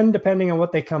 And then depending on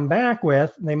what they come back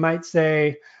with, they might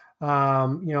say, where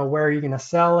are you going to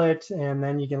sell it? And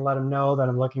then you can let them know that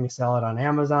I'm looking to sell it on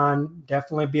Amazon.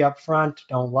 Definitely be upfront.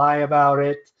 Don't lie about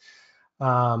it.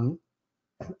 And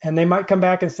they might come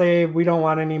back and say, we don't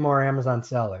want any more Amazon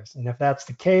sellers. And if that's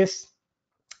the case,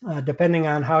 depending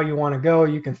on how you want to go,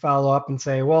 you can follow up and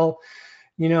say, well,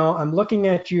 I'm looking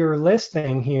at your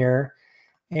listing here,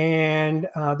 and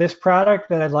this product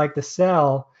that I'd like to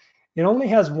sell, it only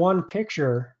has one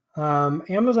picture.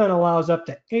 Amazon allows up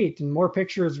to 8, and more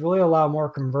pictures really allow more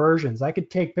conversions. I could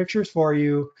take pictures for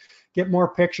you, get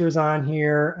more pictures on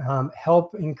here,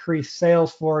 help increase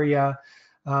sales for you.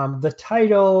 The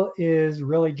title is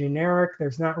really generic.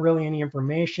 There's not really any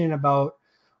information about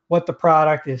what the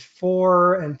product is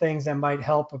for and things that might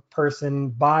help a person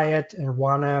buy it and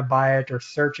want to buy it or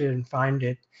search it and find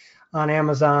it on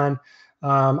Amazon.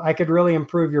 I could really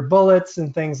improve your bullets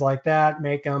and things like that,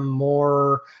 make them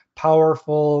more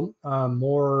powerful,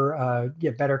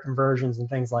 get better conversions and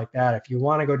things like that if you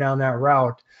want to go down that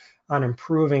route on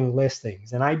improving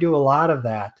listings. And I do a lot of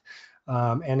that,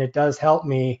 and it does help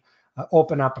me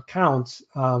open up accounts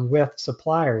with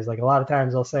suppliers. Like a lot of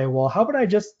times they'll say, well, how about I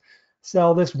just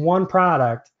sell this one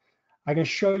product? I can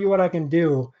show you what I can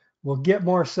do. We'll get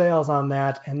more sales on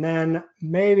that. And then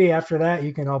maybe after that,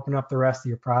 you can open up the rest of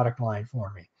your product line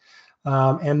for me.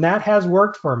 And that has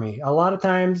worked for me. A lot of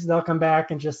times they'll come back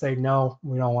and just say, no,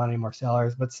 we don't want any more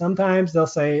sellers. But sometimes they'll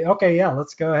say, okay, yeah,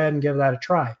 let's go ahead and give that a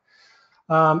try.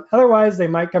 Otherwise, they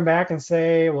might come back and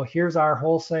say, well, here's our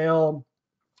wholesale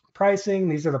pricing.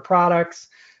 These are the products,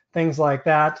 things like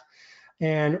that.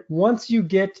 And once you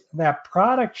get that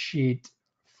product sheet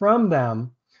from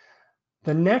them,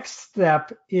 the next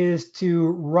step is to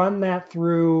run that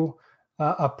through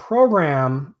a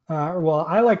program. Well,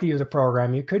 I like to use a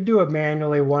program. You could do it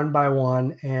manually one by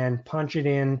one and punch it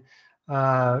in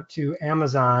to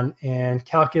Amazon and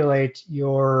calculate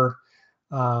your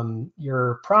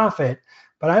profit.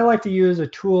 But I like to use a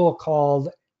tool called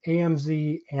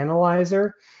AMZ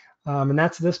Analyzer. And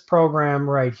that's this program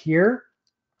right here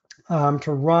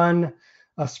to run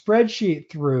a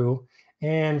spreadsheet through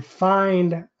and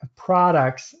find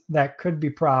products that could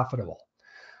be profitable.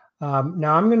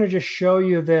 Now I'm going to just show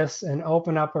you this and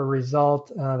open up a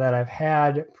result that I've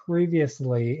had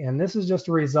previously. And this is just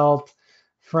a result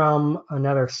from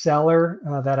another seller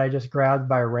that I just grabbed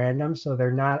by random. So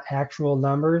they're not actual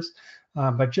numbers,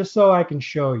 but just so I can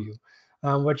show you.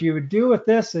 What you would do with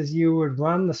this is you would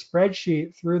run the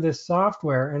spreadsheet through this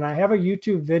software. And I have a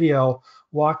YouTube video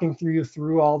walking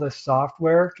through all this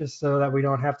software just so that we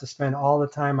don't have to spend all the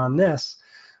time on this.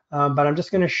 But I'm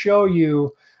just going to show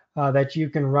you that you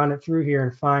can run it through here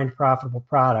and find profitable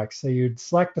products. So you'd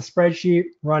select the spreadsheet,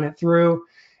 run it through,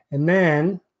 and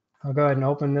then I'll go ahead and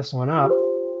open this one up.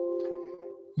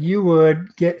 You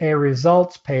would get a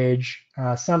results page,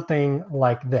 something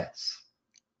like this.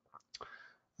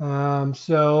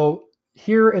 So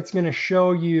here it's going to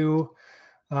show you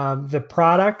the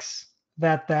products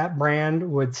that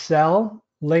brand would sell,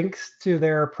 links to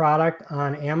their product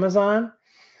on Amazon,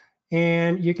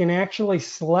 and you can actually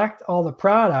select all the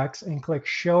products and click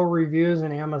show reviews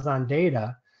in Amazon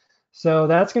data. So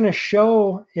that's going to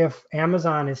show if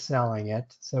Amazon is selling it,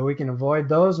 so we can avoid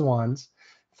those ones,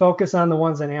 focus on the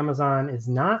ones that Amazon is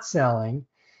not selling.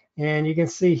 And you can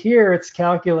see here it's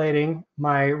calculating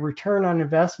my return on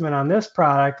investment on this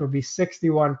product would be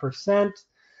 61%.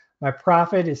 My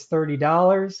profit is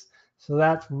 $30. So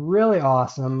that's really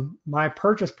awesome. My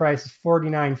purchase price is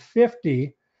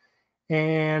 $49.50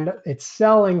 and it's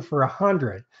selling for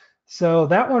 $100. So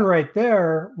that one right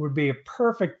there would be a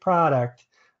perfect product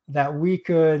that we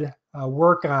could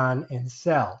work on and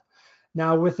sell.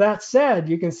 Now, with that said,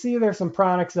 you can see there's some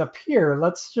products up here.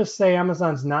 Let's just say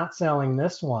Amazon's not selling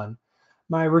this one.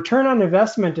 My return on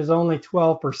investment is only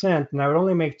 12%, and I would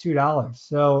only make $2.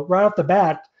 So right off the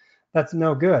bat, that's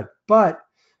no good. But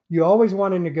you always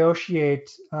want to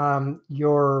negotiate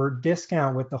your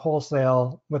discount with the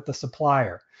wholesale, with the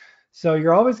supplier. So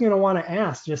you're always going to want to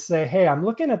ask, just say, hey, I'm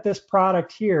looking at this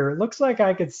product here. It looks like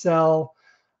I could sell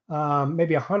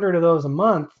maybe 100 of those a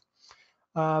month.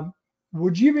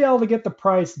 Would you be able to get the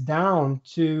price down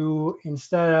to,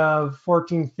 instead of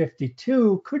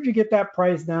 $14.52, could you get that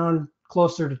price down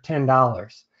closer to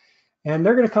 $10? And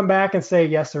they're going to come back and say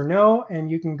yes or no,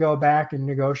 and you can go back and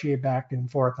negotiate back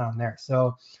and forth on there.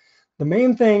 So the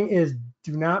main thing is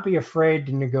do not be afraid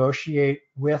to negotiate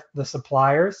with the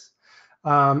suppliers.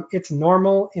 It's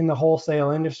normal in the wholesale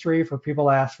industry for people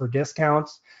to ask for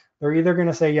discounts. They're either going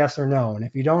to say yes or no. And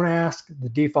if you don't ask, the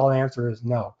default answer is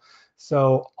no.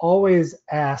 So always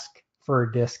ask for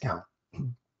a discount.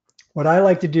 What I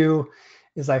like to do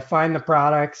is I find the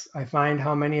products, I find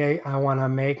how many I want to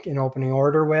make an opening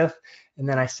order with, and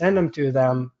then I send them to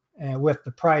them with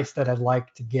the price that I'd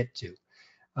like to get to.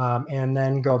 And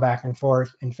then go back and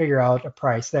forth and figure out a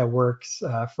price that works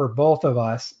for both of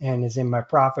us and is in my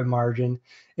profit margin.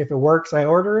 If it works, I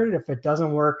order it. If it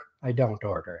doesn't work, I don't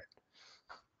order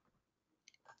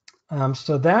it.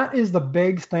 So that is the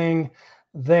big thing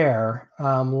there.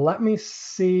 Let me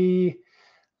see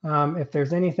if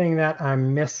there's anything that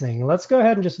I'm missing. Let's go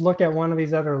ahead and just look at one of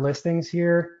these other listings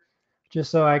here, just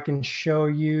so I can show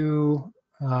you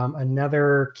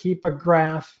another Keepa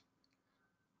graph.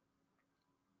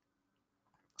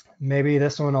 Maybe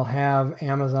this one will have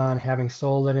Amazon having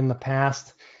sold it in the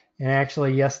past. And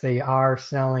actually, yes, they are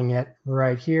selling it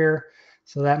right here.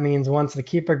 So that means once the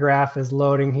Keepa graph is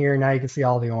loading here, now you can see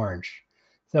all the orange.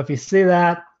 So if you see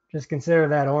that, just consider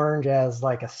that orange as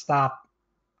like a stop.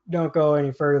 Don't go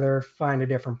any further, find a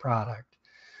different product.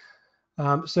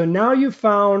 So now you've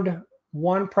found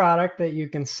one product that you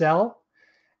can sell.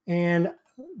 And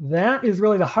that is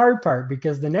really the hard part,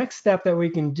 because the next step that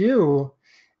we can do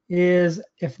is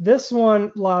if this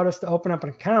one allowed us to open up an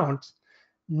account,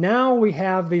 now we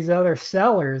have these other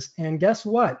sellers, and guess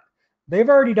what? They've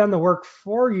already done the work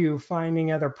for you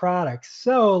finding other products.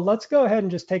 So let's go ahead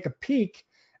and just take a peek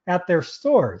at their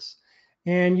stores.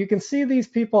 And you can see these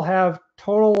people have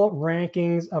total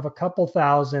rankings of a couple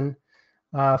thousand,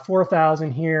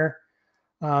 4,000 here.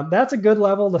 That's a good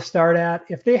level to start at.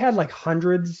 If they had like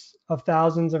hundreds of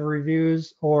thousands of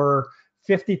reviews or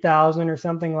 50,000 or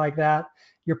something like that,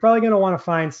 you're probably going to want to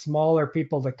find smaller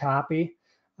people to copy,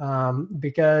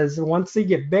 because once they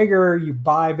get bigger, you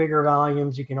buy bigger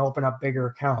volumes, you can open up bigger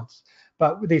accounts.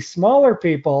 But with these smaller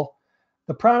people,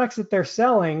 the products that they're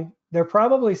selling, they're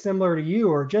probably similar to you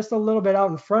or just a little bit out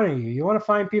in front of you. You want to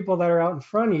find people that are out in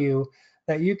front of you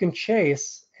that you can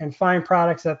chase and find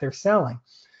products that they're selling.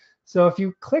 So if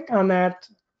you click on that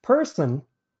person,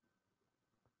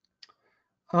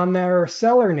 on their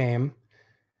seller name,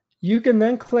 you can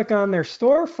then click on their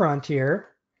storefront here,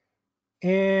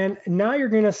 and now you're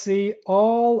going to see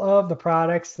all of the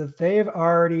products that they've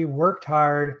already worked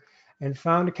hard and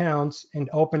found accounts and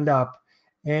opened up.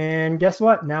 And guess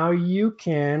what? Now you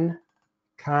can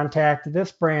contact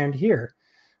this brand here,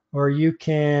 or you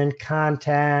can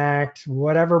contact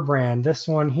whatever brand, this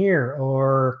one here,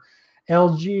 or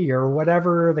LG, or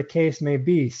whatever the case may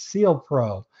be, Seal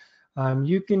Pro.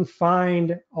 You can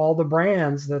find all the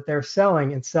brands that they're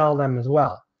selling and sell them as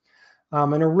well.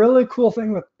 And a really cool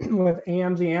thing with, with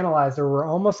AMZ Analyzer, we're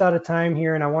almost out of time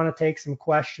here, and I want to take some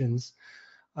questions.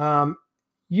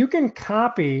 You can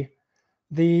copy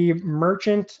the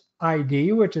merchant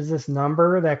ID, which is this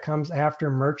number that comes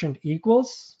after merchant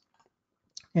equals.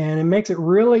 And it makes it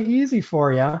really easy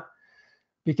for you,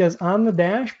 because on the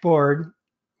dashboard,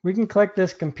 we can click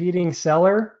this competing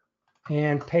seller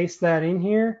and paste that in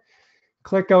here.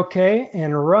 Click OK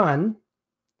and run.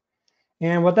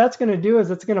 And what that's going to do is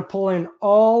it's going to pull in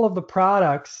all of the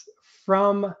products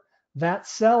from that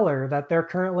seller that they're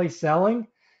currently selling,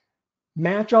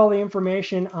 match all the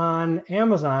information on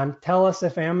Amazon, tell us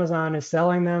if Amazon is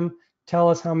selling them, tell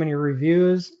us how many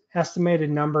reviews, estimated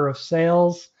number of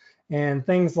sales, and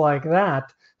things like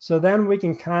that. So then we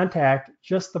can contact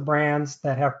just the brands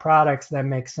that have products that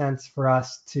make sense for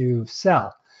us to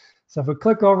sell. So if we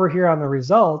click over here on the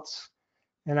results,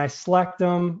 and I select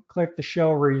them, click the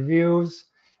show reviews,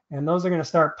 and those are going to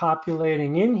start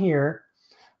populating in here.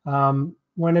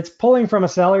 When it's pulling from a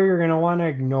seller, you're going to want to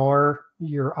ignore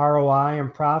your ROI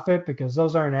and profit, because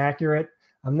those aren't accurate.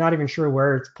 I'm not even sure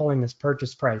where it's pulling this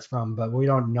purchase price from, but we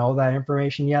don't know that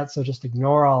information yet, so just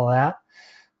ignore all that.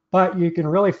 But you can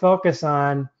really focus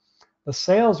on the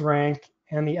sales rank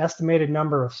and the estimated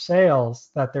number of sales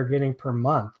that they're getting per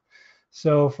month.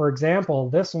 So for example,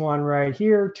 this one right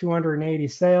here, 280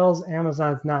 sales,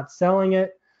 Amazon's not selling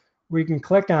it. We can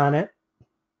click on it,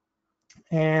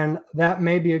 and that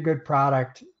may be a good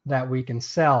product that we can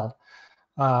sell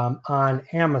on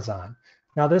Amazon.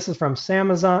 Now this is from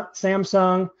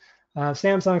Samsung.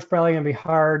 Samsung's probably going to be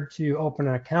hard to open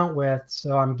an account with,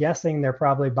 so I'm guessing they're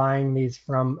probably buying these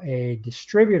from a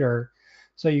distributor.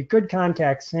 So you could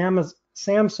contact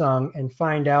Samsung and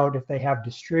find out if they have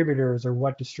distributors or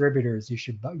what distributors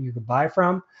you could buy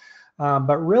from.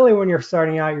 But really, when you're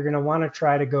starting out, you're going to want to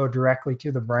try to go directly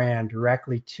to the brand,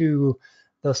 directly to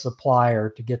the supplier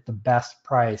to get the best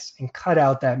price and cut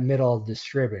out that middle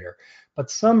distributor. But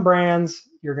some brands,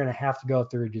 you're going to have to go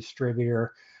through a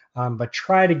distributor, but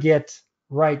try to get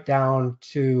right down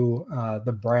to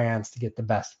the brands to get the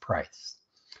best price.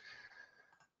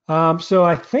 So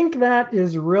I think that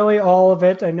is really all of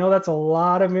it. I know that's a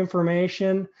lot of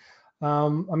information.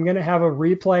 I'm going to have a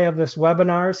replay of this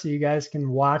webinar so you guys can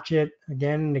watch it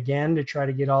again and again to try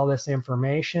to get all this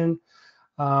information.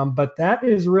 But that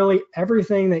is really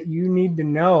everything that you need to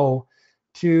know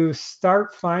to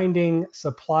start finding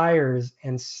suppliers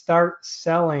and start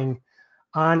selling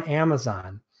on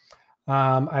Amazon.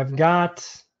 I've got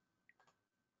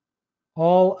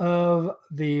all of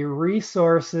the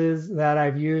resources that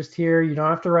I've used here. You don't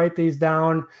have to write these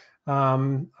down.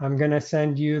 I'm going to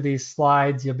send you these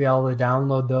slides. You'll be able to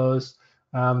download those.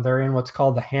 They're in what's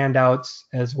called the handouts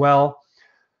as well.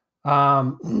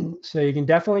 So you can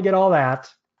definitely get all that.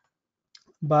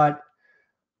 But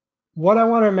what I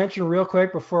want to mention real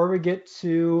quick before we get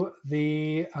to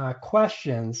the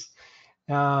questions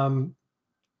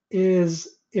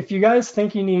is if you guys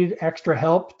think you need extra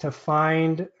help to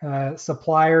find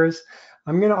suppliers,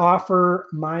 I'm going to offer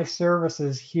my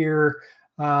services here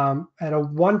at a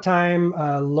one-time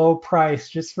low price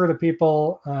just for the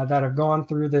people that have gone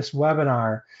through this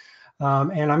webinar.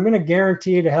 And I'm going to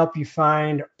guarantee to help you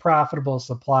find profitable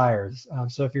suppliers.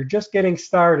 So if you're just getting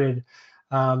started,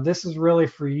 this is really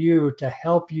for you to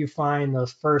help you find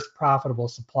those first profitable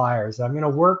suppliers. I'm going to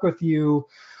work with you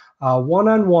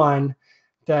one-on-one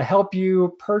to help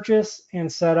you purchase and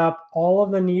set up all of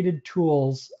the needed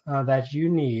tools that you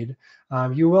need.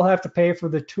 You will have to pay for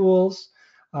the tools,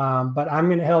 but I'm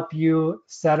going to help you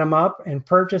set them up and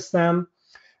purchase them,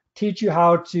 teach you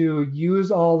how to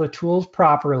use all the tools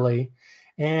properly,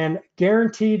 and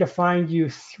guarantee to find you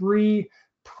 3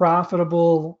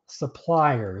 profitable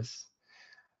suppliers.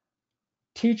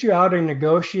 Teach you how to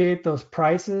negotiate those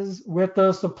prices with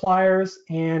those suppliers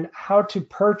and how to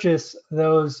purchase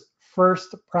those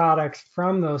first products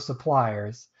from those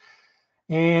suppliers,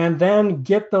 and then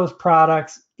get those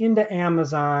products into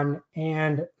Amazon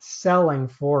and selling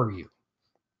for you.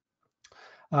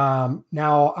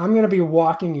 Now, I'm going to be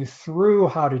walking you through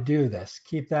how to do this.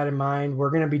 Keep that in mind. We're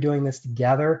going to be doing this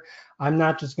together. I'm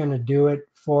not just going to do it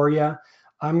for you.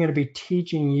 I'm going to be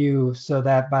teaching you so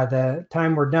that by the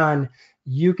time we're done,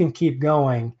 you can keep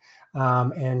going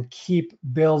and keep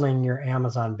building your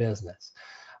Amazon business.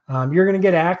 You're going to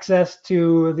get access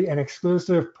to an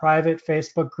exclusive private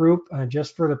Facebook group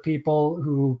just for the people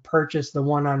who purchase the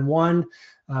one-on-one,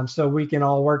 so we can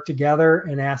all work together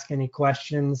and ask any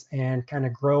questions and kind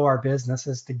of grow our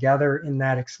businesses together in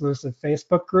that exclusive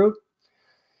Facebook group.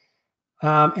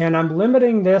 And I'm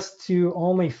limiting this to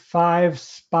only 5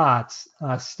 spots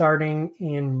starting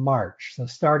in March. So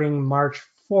starting March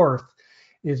 4th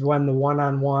is when the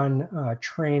one-on-one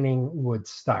training would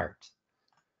start.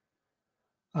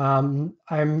 I'm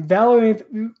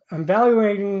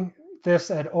valuing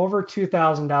this at over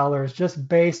 $2,000 just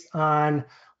based on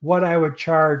what I would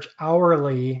charge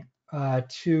hourly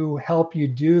to help you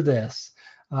do this.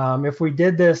 If we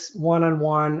did this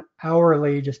one-on-one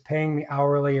hourly, just paying me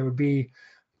hourly, it would be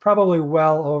probably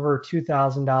well over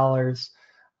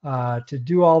 $2,000 to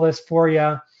do all this for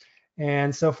you.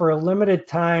 And so for a limited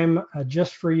time,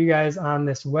 just for you guys on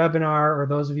this webinar or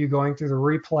those of you going through the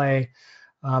replay,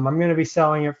 I'm going to be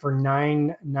selling it for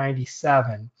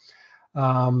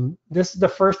 $9.97. This is the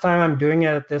first time I'm doing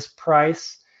it at this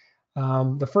price.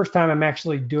 The first time I'm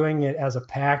actually doing it as a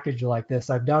package like this.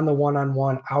 I've done the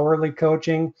one-on-one hourly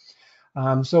coaching.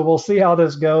 So we'll see how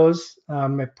this goes.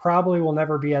 It probably will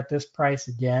never be at this price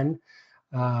again.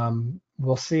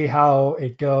 We'll see how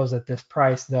it goes at this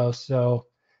price though. So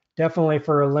definitely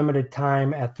for a limited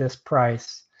time at this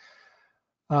price.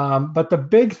 But the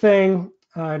big thing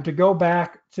to go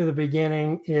back to the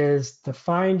beginning is to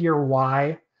find your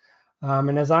why.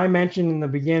 And as I mentioned in the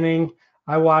beginning,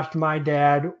 I watched my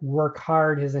dad work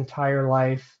hard his entire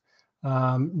life.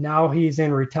 Now he's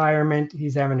in retirement.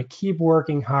 He's having to keep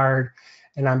working hard.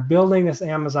 And I'm building this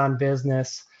Amazon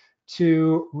business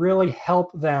to really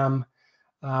help them,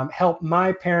 help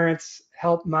my parents,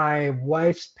 help my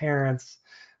wife's parents,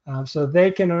 so they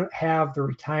can have the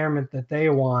retirement that they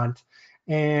want.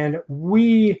 And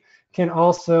we can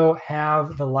also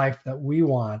have the life that we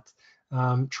want,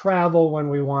 travel when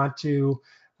we want to,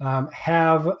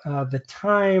 have the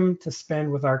time to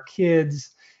spend with our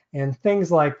kids and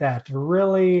things like that, to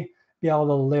really be able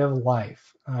to live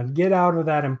life, get out of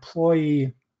that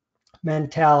employee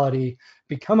mentality,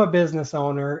 become a business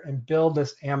owner and build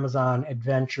this Amazon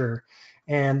adventure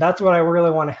And that's what I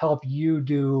really want to help you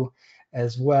do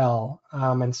as well.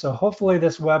 And so hopefully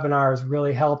this webinar has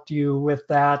really helped you with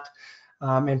that.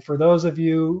 And for those of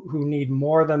you who need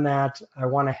more than that, I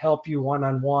want to help you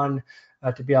one-on-one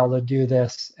to be able to do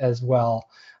this as well.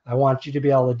 I want you to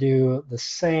be able to do the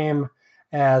same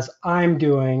as I'm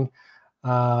doing.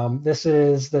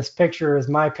 This picture is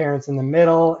my parents in the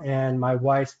middle and my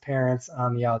wife's parents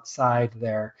on the outside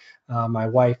there. My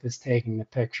wife is taking the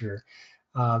picture.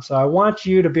 So I want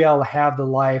you to be able to have the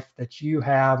life that you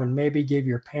have and maybe give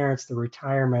your parents the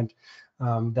retirement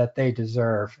that they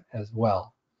deserve as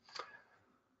well.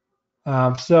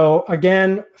 So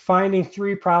again, finding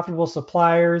 3 profitable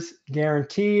suppliers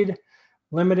guaranteed,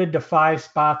 limited to 5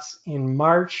 spots in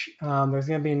March. There's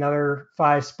going to be another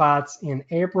 5 spots in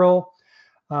April.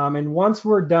 And once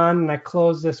we're done and I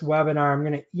close this webinar, I'm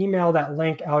going to email that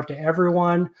link out to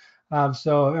everyone.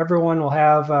 So everyone will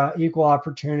have equal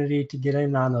opportunity to get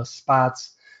in on those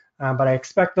spots. But I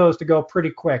expect those to go pretty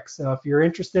quick. So if you're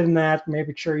interested in that,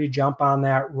 make sure you jump on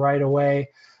that right away.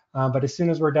 But as soon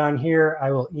as we're done here,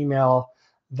 I will email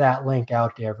that link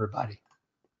out to everybody.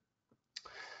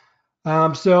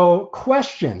 So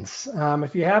questions.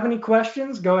 If you have any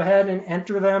questions, go ahead and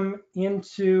enter them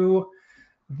into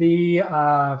the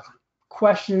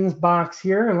questions box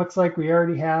here. It looks like we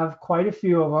already have quite a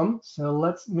few of them. So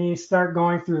let me start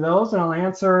going through those and I'll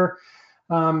answer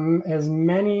as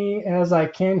many as I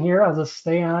can here. I'll just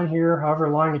stay on here however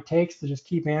long it takes to just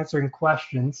keep answering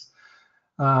questions.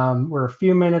 We're a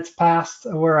few minutes past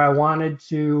where I wanted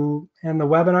to end the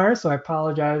webinar, so I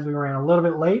apologize we ran a little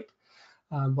bit late,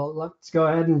 but let's go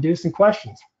ahead and do some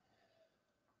questions.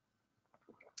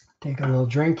 Take a little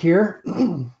drink here.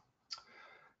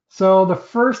 So the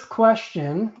first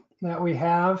question that we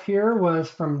have here was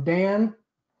from Dan.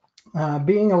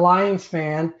 Being a Lions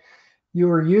fan, you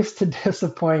were used to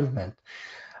disappointment.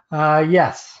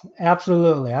 Yes,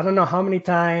 absolutely. I don't know how many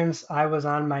times I was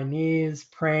on my knees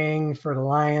praying for the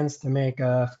Lions to make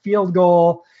a field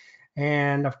goal.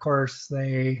 And of course,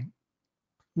 they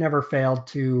never failed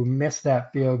to miss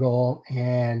that field goal.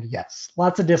 And yes,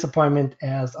 lots of disappointment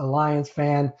as a Lions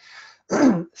fan.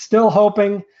 Still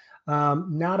hoping,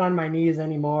 not on my knees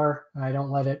anymore. I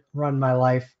don't let it run my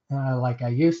life like I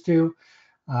used to.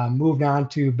 Moved on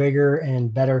to bigger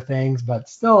and better things, but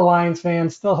still a Lions fan.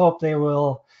 Still hope they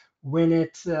will win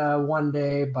it one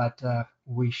day, but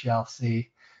we shall see.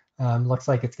 Looks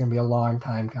like it's going to be a long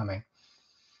time coming.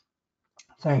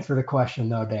 Thanks for the question,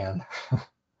 though, Dan.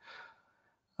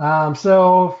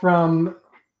 So from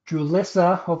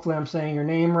Julissa, hopefully I'm saying your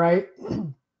name right.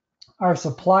 Are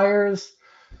suppliers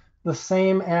the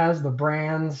same as the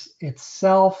brands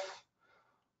itself,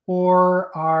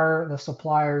 or are the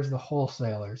suppliers the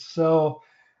wholesalers? So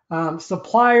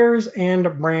suppliers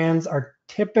and brands are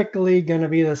typically going to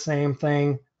be the same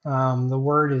thing. The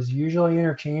word is usually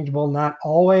interchangeable, not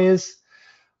always,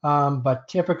 but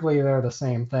typically they're the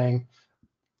same thing.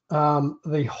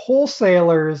 The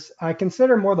wholesalers, I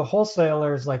consider more the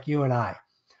wholesalers like you and I.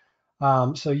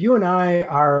 So you and I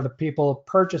are the people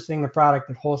purchasing the product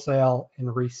at wholesale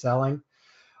and reselling.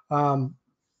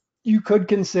 You could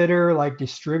consider like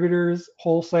distributors,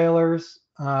 wholesalers,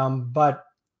 but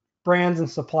brands and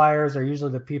suppliers are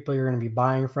usually the people you're going to be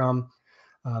buying from.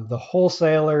 The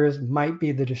wholesalers might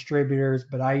be the distributors,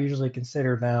 but I usually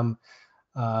consider them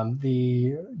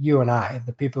you and I,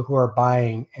 the people who are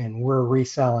buying and we're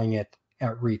reselling it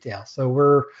at retail. So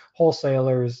we're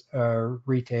wholesalers,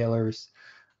 retailers,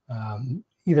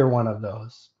 either one of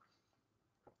those.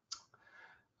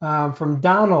 From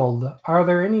Donald, are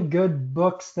there any good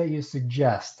books that you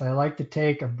suggest? I like to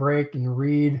take a break and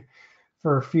read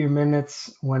for a few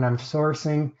minutes when I'm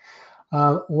sourcing.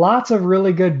 Lots of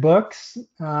really good books.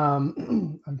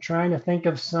 I'm trying to think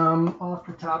of some off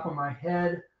the top of my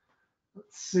head.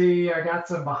 Let's see, I got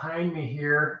some behind me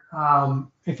here.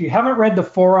 If you haven't read The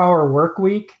 4-Hour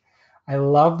Workweek, I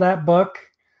love that book.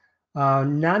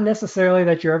 Not necessarily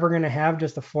that you're ever going to have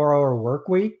just a 4-hour work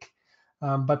week,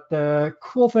 but the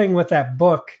cool thing with that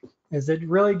book is it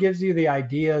really gives you the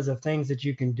ideas of things that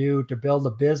you can do to build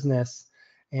a business.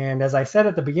 And as I said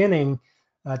at the beginning,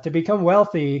 to become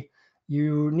wealthy,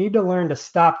 you need to learn to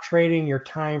stop trading your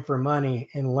time for money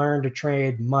and learn to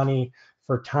trade money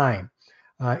for time.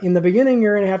 In the beginning,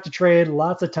 you're going to have to trade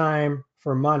lots of time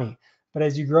for money. But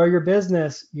as you grow your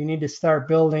business, you need to start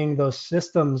building those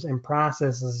systems and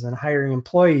processes and hiring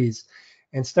employees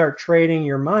and start trading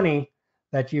your money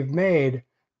that you've made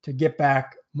to get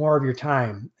back more of your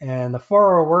time. And the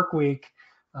 4-Hour Workweek,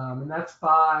 and that's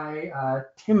by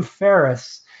Tim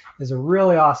Ferriss, is a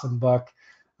really awesome book.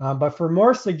 But for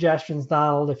more suggestions,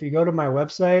 Donald, if you go to my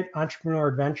website,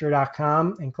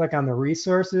 entrepreneuradventure.com, and click on the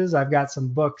resources, I've got some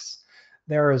books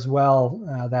there as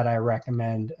well that I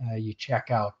recommend you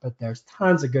check out. But there's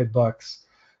tons of good books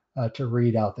to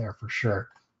read out there for sure.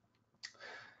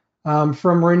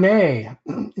 From Renee,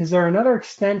 is there another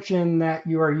extension that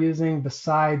you are using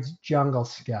besides Jungle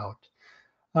Scout?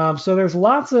 So there's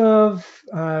lots of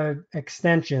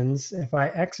extensions. If I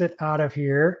exit out of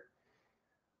here,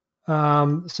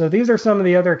 so these are some of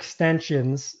the other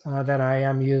extensions that I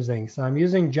am using. So I'm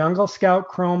using Jungle Scout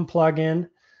Chrome plugin,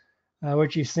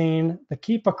 which you've seen, the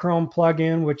Keep a Chrome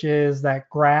plugin, which is that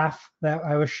graph that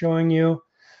I was showing you.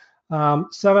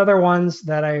 Some other ones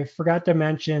that I forgot to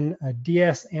mention,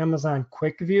 DS Amazon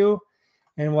Quick View.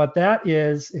 And what that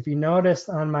is, if you notice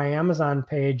on my Amazon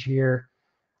page here,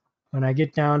 when I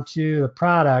get down to the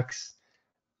products,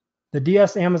 the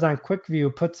DS Amazon Quick View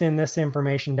puts in this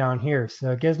information down here.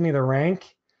 So it gives me the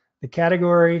rank, the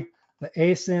category, the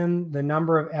ASIN, the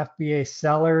number of FBA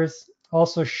sellers.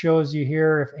 Also shows you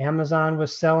here if Amazon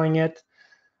was selling it.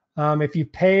 If you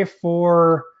pay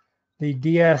for the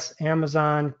DS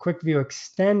Amazon Quick View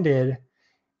Extended,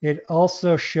 it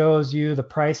also shows you the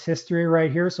price history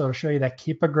right here. So it'll show you that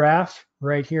Keep a graph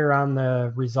right here on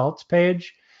the results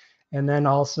page. And then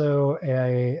also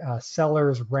a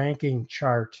seller's ranking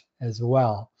chart as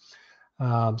well.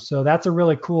 So that's a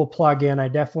really cool plugin. I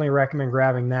definitely recommend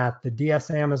grabbing that. The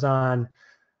DS Amazon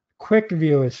Quick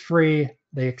View is free.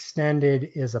 The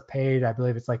Extended is a paid, I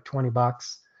believe it's like 20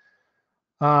 bucks.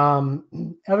 Other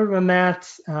than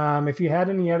that, if you had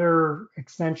any other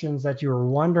extensions that you were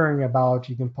wondering about,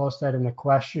 you can post that in the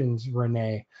questions,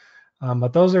 Renee.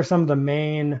 But those are some of the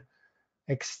main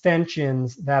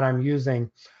extensions that I'm using.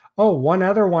 Oh, one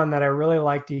other one that I really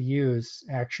like to use,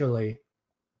 actually.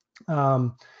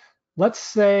 Let's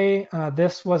say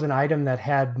this was an item that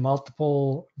had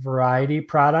multiple variety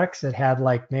products. It had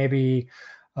like maybe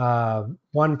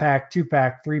 1-pack,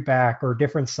 2-pack, 3-pack, or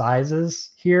different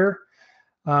sizes here.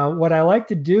 What I like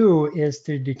to do is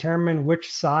to determine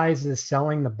which size is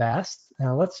selling the best.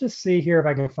 Now let's just see here if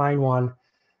I can find one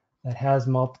that has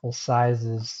multiple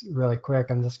sizes really quick.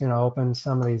 I'm just going to open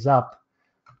some of these up.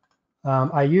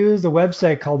 I use a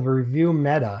website called Review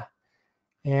Meta.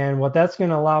 And what that's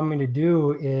going to allow me to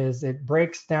do is it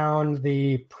breaks down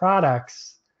the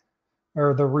products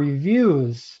or the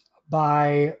reviews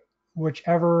by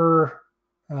whichever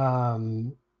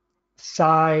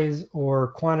size or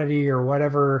quantity or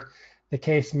whatever the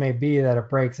case may be that it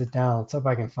breaks it down. Let's hope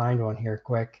I can find one here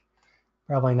quick.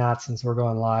 Probably not, since we're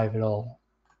going live.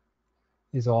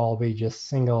 These will all be just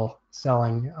single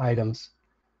selling items.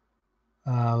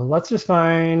 Let's just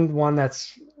find one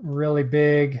that's really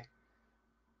big.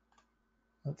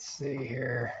 Let's see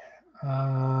here.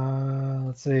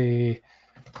 Let's see.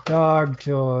 Dog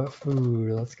to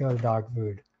food. Let's go to dog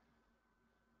food.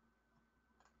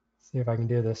 See if I can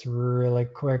do this really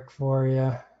quick for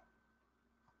you.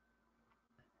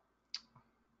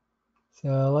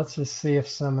 So let's just see if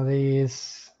some of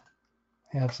these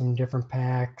have some different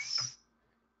packs,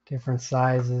 different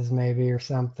sizes maybe or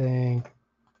something.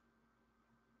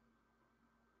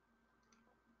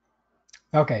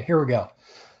 Okay, here we go.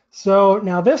 So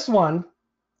now this one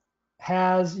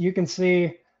has, you can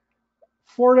see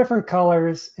 4 different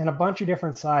colors and a bunch of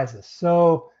different sizes.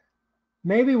 So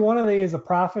maybe one of these, the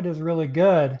profit is really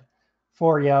good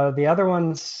for you. The other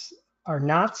ones are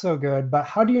not so good, but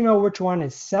how do you know which one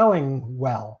is selling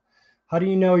well? How do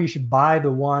you know you should buy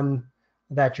the one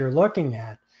that you're looking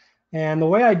at? And the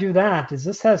way I do that is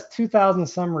this has 2,000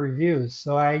 some reviews.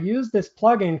 So I use this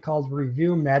plugin called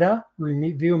Review Meta,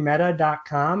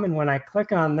 reviewmeta.com. And when I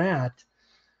click on that,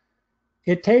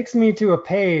 it takes me to a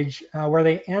page where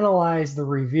they analyze the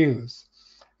reviews.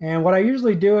 And what I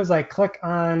usually do is I click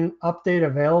on Update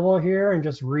Available here and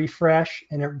just refresh,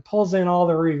 and it pulls in all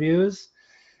the reviews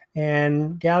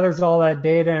and gathers all that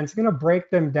data, and it's going to break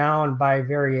them down by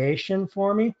variation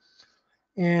for me.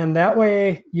 And that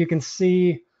way you can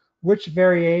see which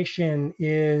variation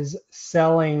is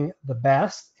selling the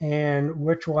best and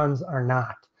which ones are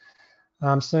not.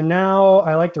 So now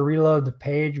I like to reload the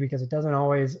page because it doesn't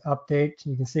always update.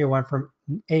 You can see it went from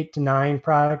 8 to 9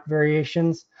 product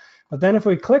variations. But then if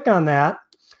we click on that,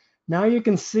 now you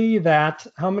can see that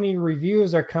how many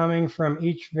reviews are coming from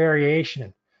each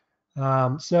variation.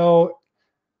 So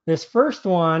this first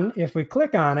one, if we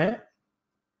click on it,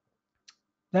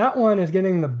 that one is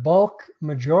getting the bulk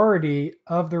majority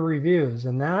of the reviews,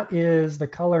 and that is the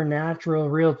Color Natural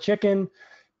Real Chicken,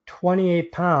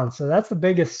 28 pounds. So that's the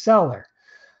biggest seller.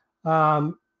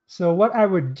 So what I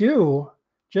would do,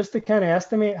 just to kind of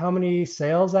estimate how many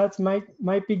sales that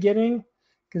might be getting,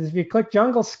 because if you click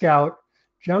Jungle Scout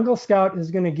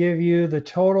is going to give you the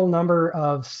total number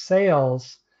of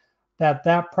sales that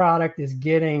that product is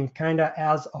getting kind of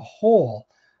as a whole.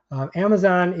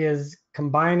 Amazon is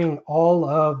combining all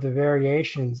of the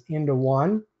variations into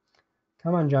one.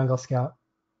 Come on, Jungle Scout.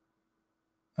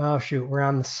 Oh, shoot, we're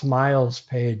on the Smiles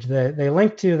page. They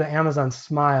link to the Amazon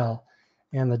Smile,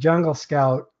 and the Jungle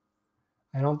Scout,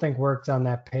 I don't think works on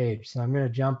that page. So I'm going to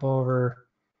jump over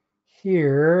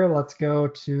here. Let's go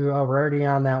to, oh, we're already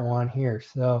on that one here.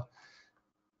 So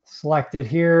select it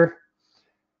here.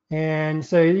 And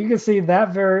so you can see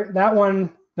that one,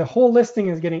 the whole listing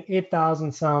is getting 8,000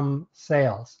 some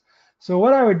sales. So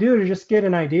what I would do to just get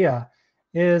an idea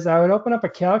is I would open up a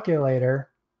calculator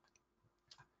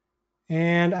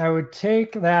and I would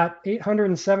take that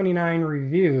 879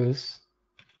 reviews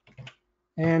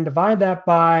and divide that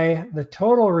by the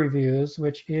total reviews,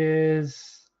 which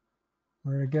is,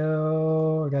 where to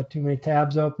go? I got too many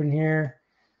tabs open here.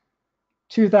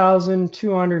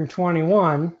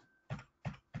 2,221.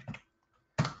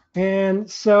 And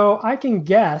so I can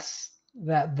guess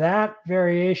that that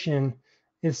variation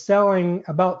is selling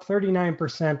about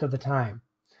 39% of the time.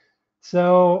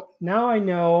 So now I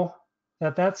know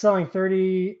that that's selling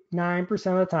 39%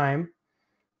 of the time.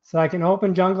 So I can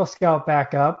open Jungle Scout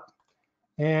back up.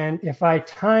 And if I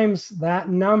times that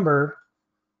number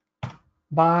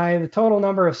by the total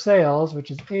number of sales,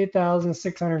 which is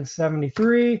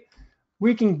 8,673,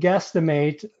 we can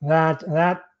guesstimate that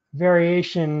that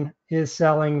variation is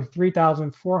selling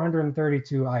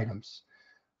 3,432 items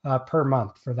per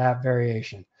month for that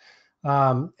variation.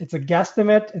 It's a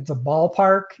guesstimate. It's a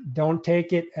ballpark. Don't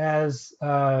take it as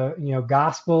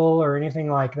gospel or anything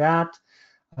like that.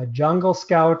 Jungle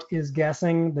Scout is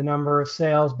guessing the number of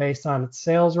sales based on its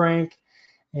sales rank,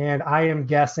 and I am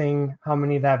guessing how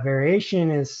many that variation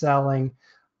is selling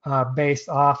based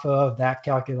off of that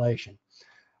calculation.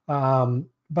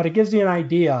 But it gives you an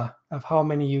idea of how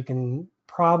many you can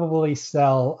probably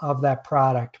sell of that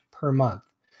product per month.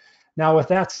 Now, with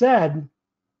that said,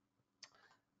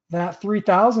 that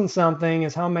 3,000 something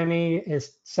is how many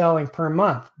is selling per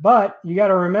month. But you got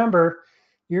to remember,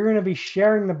 you're going to be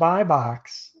sharing the buy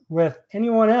box with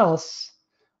anyone else,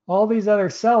 all these other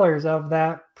sellers of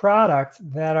that product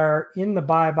that are in the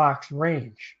buy box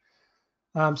range.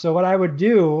 So what I would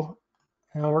do,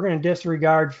 and we're going to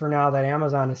disregard for now that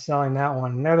Amazon is selling that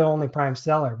one, and they're the only prime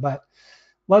seller. But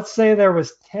let's say there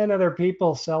was 10 other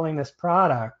people selling this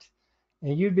product,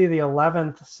 and you'd be the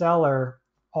 11th seller,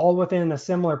 all within a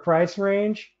similar price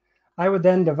range. I would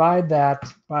then divide that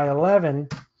by 11,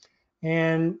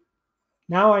 and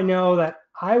now I know that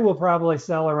I will probably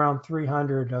sell around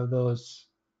 300 of those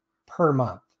per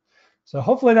month. So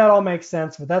hopefully that all makes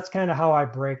sense, but that's kind of how I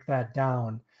break that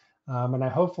down. And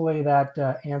hopefully that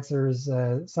answers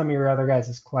some of your other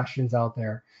guys' questions out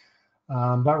there.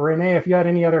 But Renee, if you had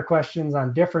any other questions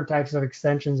on different types of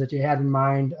extensions that you had in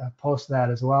mind, post that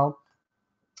as well.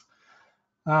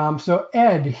 So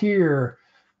Ed here,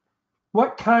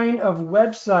 what kind of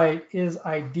website is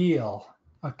ideal?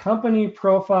 A company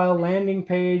profile, landing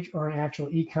page, or an actual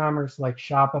e-commerce like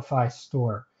Shopify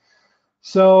store?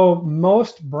 So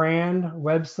most brand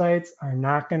websites are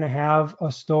not going to have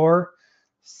a store.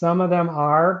 Some of them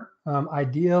are.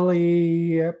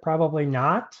 Ideally, probably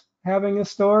not having a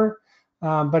store,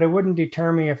 but it wouldn't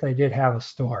deter me if they did have a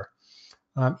store.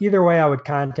 Either way, I would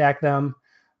contact them.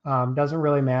 Doesn't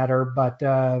really matter, but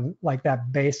like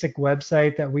that basic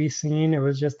website that we seen, it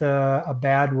was just a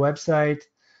bad website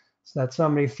that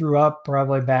somebody threw up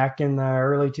probably back in the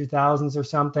early 2000s or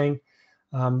something.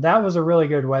 That was a really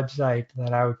good website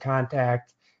that I would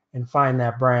contact and find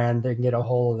that brand and get a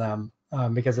hold of them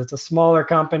because it's a smaller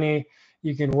company.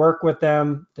 You can work with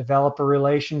them, develop a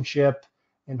relationship,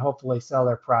 and hopefully sell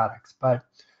their products. But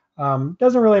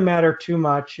doesn't really matter too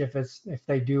much if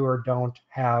they do or don't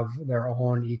have their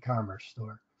own e-commerce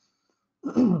store.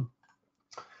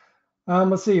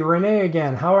 Let's see, Renee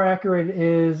again. How accurate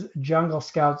is Jungle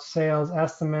Scout sales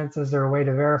estimates? Is there a way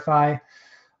to verify?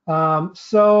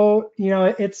 So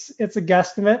it's a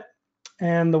guesstimate,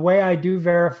 and the way I do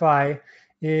verify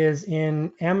is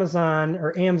in Amazon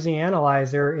or AMZ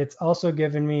Analyzer. It's also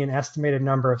given me an estimated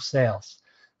number of sales.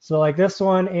 So like this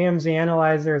one, AMZ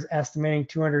Analyzer is estimating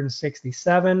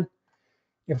 267.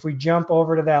 If we jump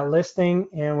over to that listing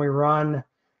and we run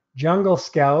Jungle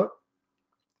Scout,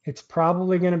 it's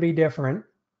probably going to be different.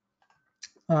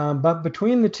 But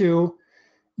between the two,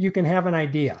 you can have an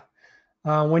idea.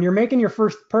 When you're making your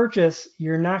first purchase,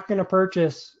 you're not going to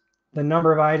purchase the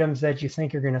number of items that you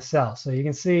think you're going to sell. So you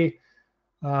can see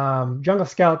Jungle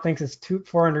Scout thinks it's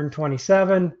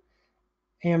 427.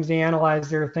 AMZ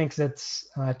Analyzer thinks it's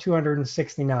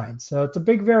 269. So it's a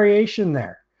big variation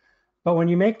there. But when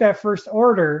you make that first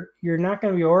order, you're not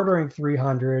going to be ordering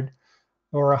 300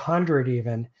 or 100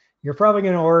 even. You're probably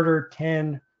going to order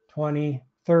 10, 20,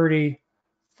 30,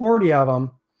 40 of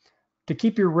them to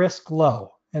keep your risk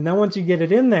low. And then once you get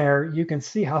it in there, you can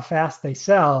see how fast they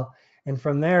sell. And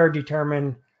from there,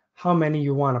 determine how many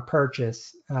you want to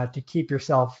purchase to keep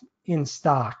yourself in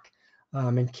stock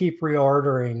and keep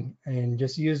reordering and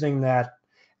just using that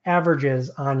averages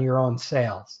on your own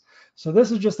sales. So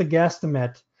this is just a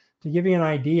guesstimate to give you an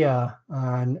idea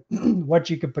on what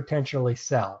you could potentially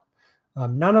sell.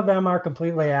 None of them are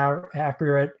completely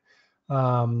accurate.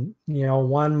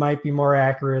 One might be more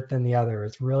accurate than the other.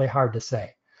 It's really hard to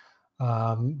say.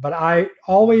 But I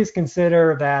always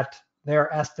consider that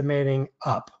they're estimating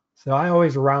up. So I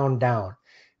always round down.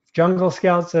 If Jungle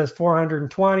Scout says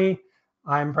 420,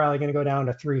 I'm probably going to go down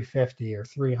to 350 or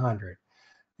 300.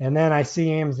 And then I see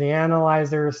AMZ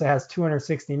Analyzer has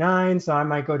 269, so I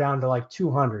might go down to like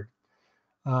 200.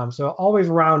 So always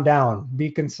round down,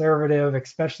 be conservative,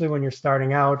 especially when you're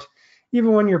starting out.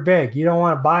 Even when you're big, you don't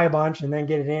want to buy a bunch and then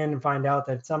get it in and find out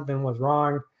that something was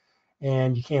wrong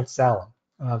and you can't sell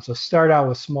them. So start out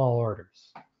with small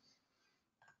orders.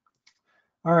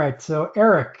 All right, so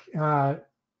Eric,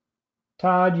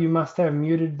 Todd, you must have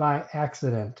muted by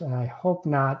accident. I hope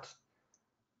not.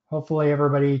 Hopefully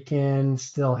everybody can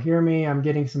still hear me. I'm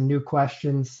getting some new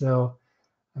questions, so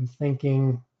I'm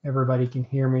thinking everybody can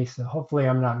hear me, so hopefully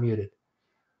I'm not muted.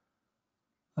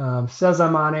 Says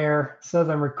I'm on air, says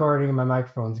I'm recording, and my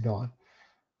microphone's going.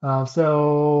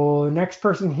 So next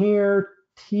person here,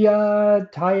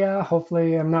 Taya,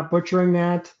 hopefully I'm not butchering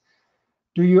that.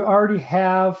 Do you already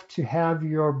have to have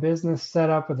your business set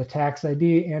up with a tax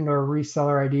ID and or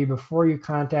reseller ID before you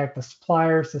contact the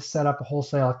suppliers to set up a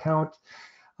wholesale account?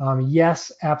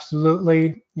 Yes,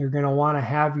 absolutely. You're going to want to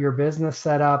have your business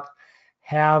set up,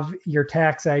 have your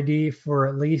tax ID for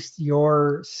at least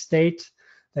your state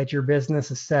that your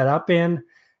business is set up in,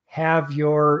 have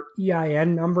your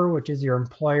EIN number, which is your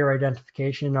employer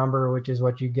identification number, which is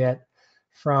what you get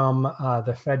from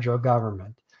the federal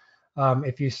government.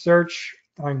 If you search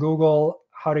on Google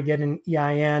how to get an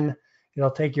EIN, it'll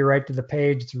take you right to the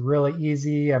page. It's really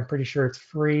easy. I'm pretty sure it's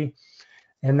free.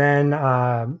 And then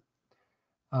how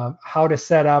to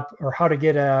set up or how to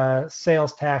get a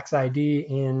sales tax ID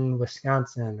in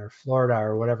Wisconsin or Florida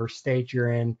or whatever state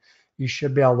you're in, you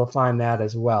should be able to find that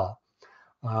as well.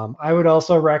 I would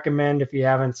also recommend if you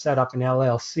haven't set up an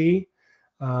LLC,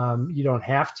 you don't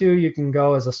have to. You can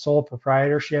go as a sole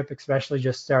proprietorship, especially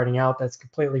just starting out. That's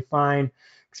completely fine,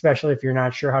 especially if you're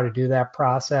not sure how to do that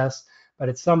process. But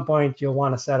at some point, you'll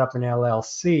want to set up an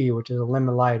LLC, which is a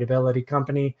limited liability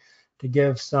company, to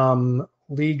give some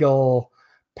legal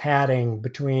padding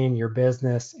between your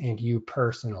business and you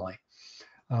personally.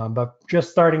 But just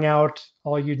starting out,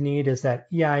 all you'd need is that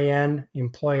EIN,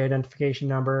 employee identification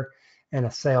number, and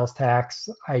a sales tax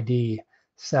ID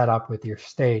set up with your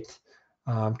state,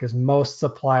 because most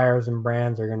suppliers and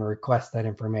brands are going to request that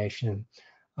information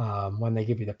when they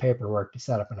give you the paperwork to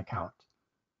set up an account.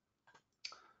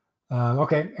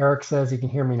 Okay, Eric says he can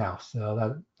hear me now,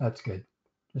 so that's good.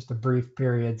 Just a brief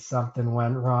period, something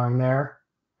went wrong there.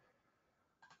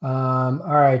 All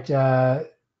right,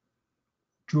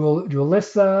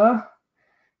 Julissa,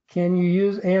 can you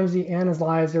use AMZ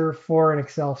Analyzer for an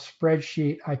Excel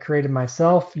spreadsheet I created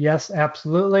myself? Yes,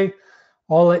 absolutely.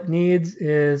 All it needs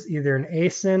is either an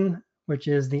ASIN, which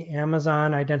is the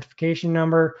Amazon identification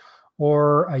number,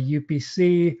 or a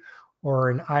UPC, or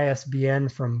an ISBN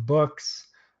from books,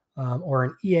 or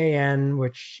an EAN,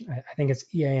 which I think it's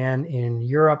EAN in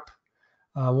Europe.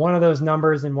 One of those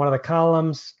numbers in one of the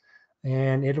columns,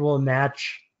 and it will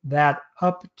match that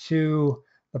up to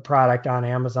the product on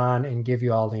Amazon and give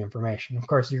you all the information. Of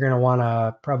course, you're going to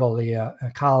want probably a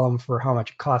column for how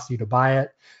much it costs you to buy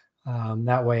it.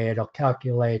 That way it'll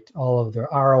calculate all of the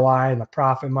ROI and the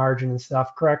profit margin and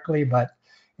stuff correctly, but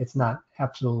it's not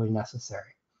absolutely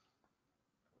necessary.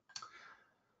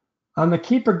 On the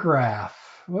Keeper graph,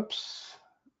 whoops,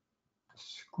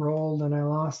 scrolled and I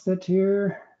lost it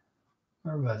here.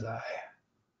 Where was I?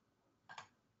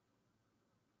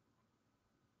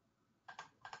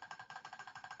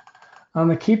 On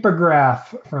the Keeper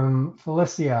graph from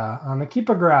Felicia, on the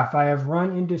Keeper graph, I have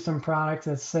run into some products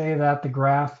that say that the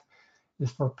graph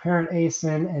is for parent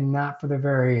ASIN and not for the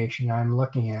variation I'm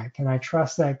looking at. Can I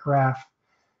trust that graph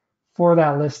for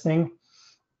that listing?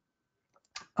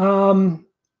 I'm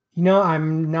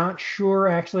not sure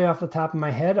actually off the top of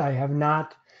my head. I have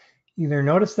not either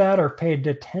noticed that or paid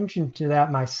attention to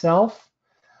that myself.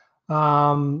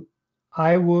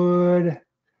 I would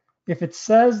If it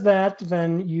says that,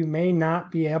 then you may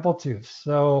not be able to.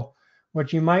 So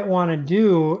what you might want to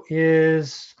do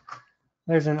is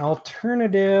there's an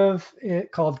alternative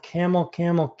called camel.com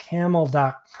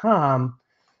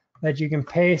that you can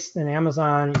paste an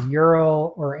Amazon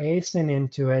URL or ASIN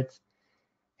into it.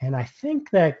 And I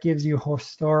think that gives you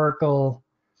historical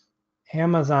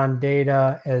Amazon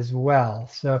data as well.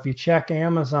 So if you check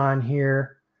Amazon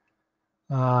here,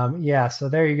 yeah, so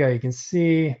there you go. You can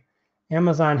see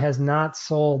Amazon has not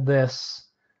sold this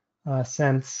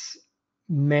since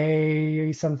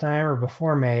May sometime or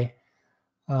before May.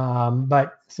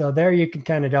 But so there you can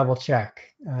kind of double check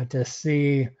to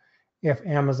see if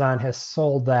Amazon has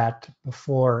sold that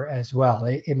before as well.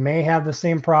 It may have the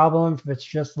same problem if it's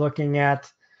just looking at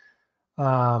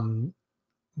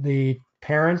the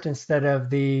parent instead of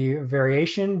the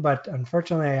variation, but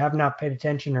unfortunately I have not paid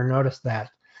attention or noticed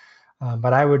that.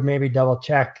 But I would maybe double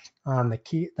check on the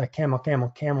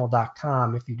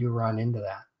camel.com if you do run into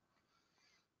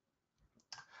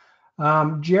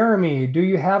that. Jeremy, do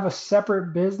you have a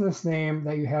separate business name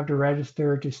that you have to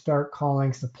register to start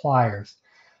calling suppliers?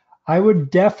 I would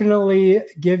definitely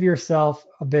give yourself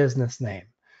a business name.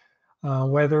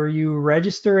 Whether you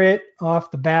register it off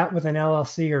the bat with an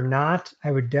LLC or not,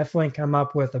 I would definitely come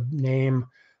up with a name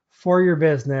for your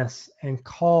business and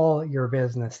call your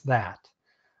business that.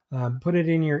 Put it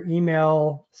in your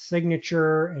email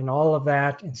signature and all of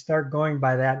that and start going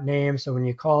by that name. So when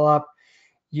you call up,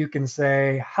 you can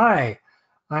say, hi,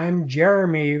 I'm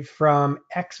Jeremy from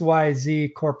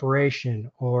XYZ Corporation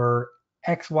or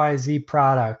XYZ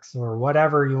Products or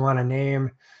whatever you want to name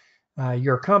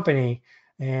your company.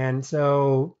 And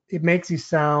so it makes you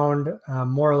sound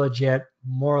more legit,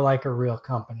 more like a real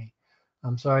company.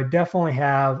 So I definitely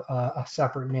have a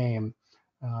separate name.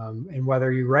 And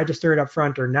whether you register it up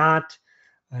front or not,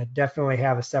 definitely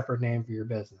have a separate name for your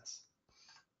business.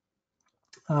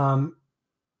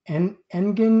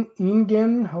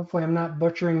 Engin, hopefully I'm not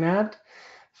butchering that.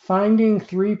 Finding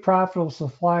 3 profitable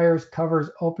suppliers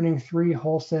covers opening 3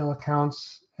 wholesale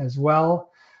accounts as well.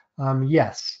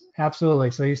 Yes,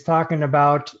 absolutely. So he's talking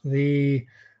about the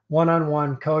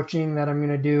one-on-one coaching that I'm going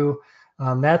to do.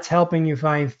 That's helping you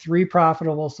find 3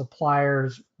 profitable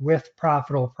suppliers with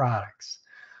profitable products.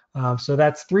 So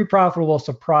that's 3 profitable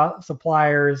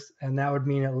suppliers, and that would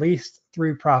mean at least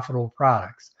 3 profitable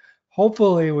products.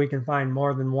 Hopefully, we can find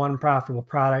more than 1 profitable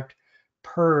product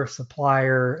per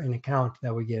supplier and account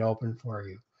that we get open for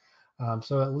you.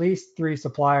 So at least 3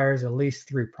 suppliers, at least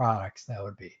 3 products, that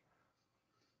would be.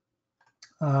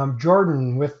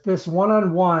 Jordan, with this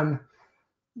one-on-one,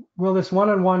 will this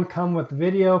one-on-one come with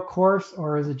video course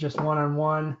or is it just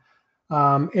one-on-one?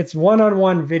 It's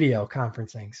one-on-one video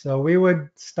conferencing. So we would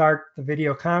start the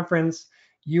video conference.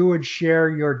 You would share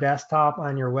your desktop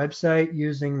on your website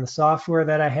using the software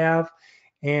that I have.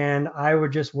 And I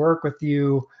would just work with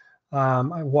you,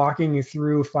 walking you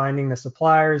through finding the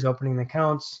suppliers, opening the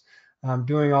accounts,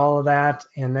 doing all of that.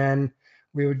 And then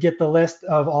we would get the list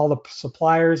of all the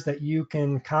suppliers that you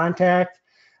can contact.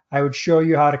 I would show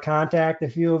you how to contact a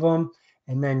few of them.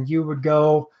 And then you would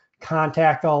go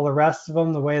contact all the rest of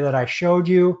them the way that I showed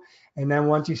you. And then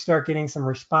once you start getting some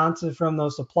responses from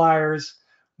those suppliers,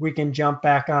 we can jump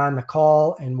back on the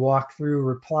call and walk through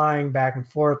replying back and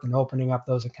forth and opening up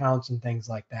those accounts and things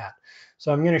like that.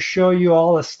 So I'm going to show you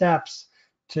all the steps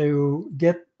to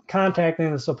get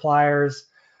contacting the suppliers.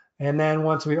 And then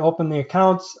once we open the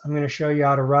accounts, I'm going to show you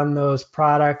how to run those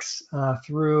products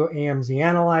through AMZ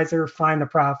Analyzer, find the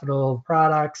profitable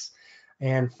products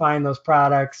and find those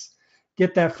products,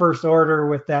 get that first order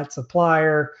with that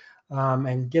supplier,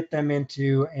 and get them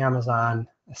into Amazon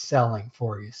selling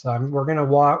for you. So we're going to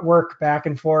work back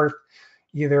and forth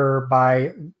either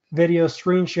by video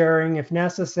screen sharing if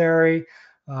necessary,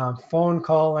 phone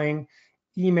calling,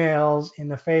 emails in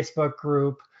the Facebook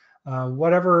group,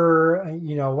 whatever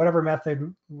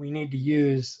method we need to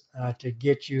use to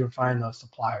get you and find those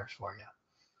suppliers for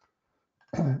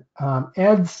you.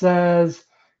 Ed says,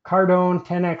 Cardone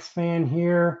 10X fan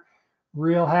here.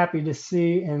 Real happy to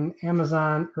see an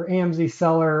Amazon or AMZ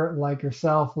seller like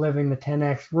yourself living the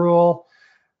 10X rule.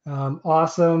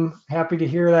 Awesome. Happy to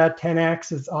hear that.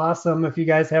 10X is awesome. If you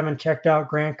guys haven't checked out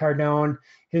Grant Cardone,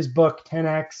 his book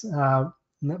 10X,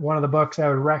 one of the books I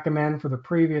would recommend for the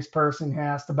previous person who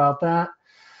asked about that.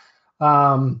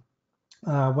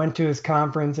 Went to his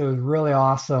conference. It was really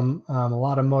awesome. A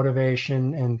lot of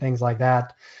motivation and things like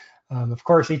that. Of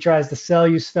course, he tries to sell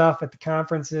you stuff at the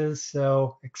conferences,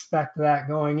 so expect that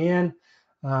going in.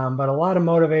 But a lot of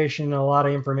motivation and a lot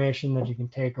of information that you can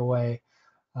take away.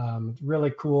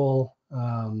 Really cool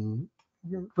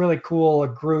really cool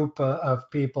group of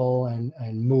people and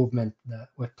movement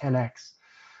with 10X.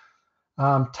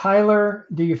 Tyler,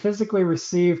 do you physically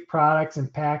receive products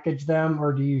and package them,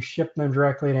 or do you ship them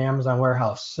directly to Amazon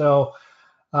warehouse? So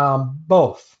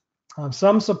both.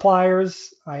 Some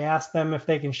suppliers, I ask them if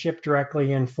they can ship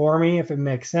directly in for me. If it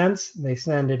makes sense, they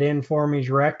send it in for me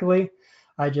directly.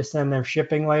 I just send them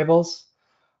shipping labels.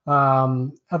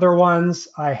 Other ones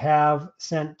I have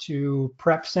sent to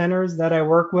prep centers that I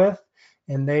work with,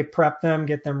 and they prep them,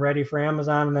 get them ready for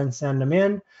Amazon, and then send them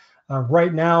in.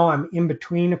 Right now, I'm in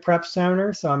between a prep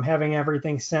center, so I'm having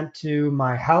everything sent to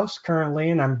my house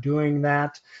currently, and I'm doing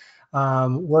that,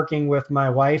 working with my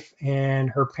wife and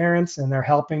her parents, and they're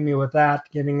helping me with that,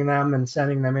 getting them and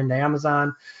sending them into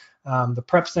Amazon. The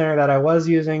prep center that I was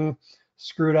using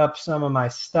screwed up some of my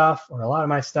stuff, or a lot of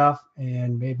my stuff,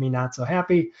 and made me not so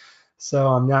happy. So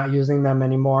I'm not using them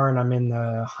anymore, and I'm in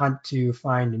the hunt to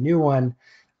find a new one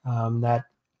that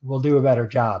will do a better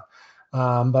job.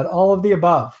 But all of the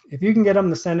above, if you can get them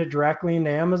to send it directly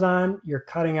into Amazon, you're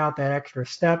cutting out that extra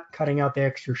step, cutting out the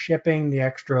extra shipping, the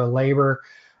extra labor.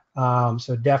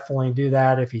 So definitely do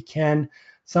that if you can.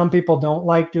 Some people don't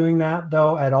like doing that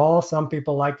though at all. Some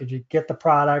people like to just get the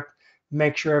product,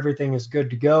 make sure everything is good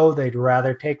to go. They'd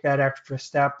rather take that extra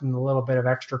step and a little bit of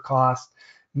extra cost,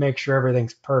 make sure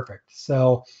everything's perfect.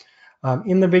 So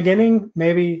in the beginning,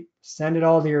 maybe send it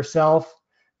all to yourself,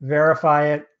 verify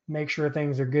it, make sure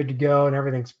things are good to go and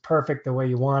everything's perfect the way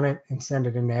you want it, and send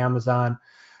it into Amazon.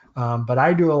 But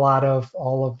I do a lot of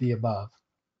all of the above.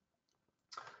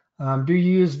 Do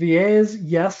you use VAs?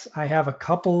 Yes, I have a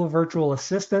couple of virtual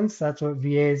assistants. That's what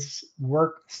VAs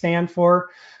stand for.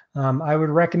 I would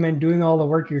recommend doing all the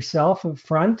work yourself up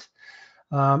front.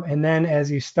 And then as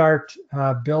you start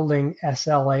building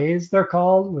SLAs, they're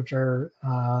called, which are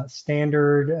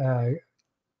standard, I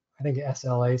think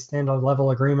SLAs, standard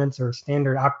level agreements, or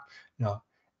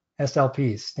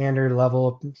SLPs, standard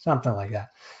level, something like that.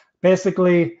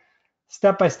 Basically,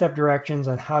 step-by-step directions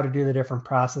on how to do the different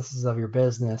processes of your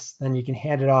business. Then you can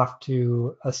hand it off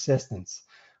to assistants.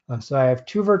 So I have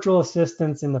 2 virtual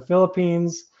assistants in the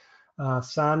Philippines,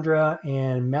 Sandra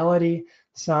and Melody.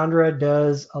 Sandra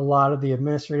does a lot of the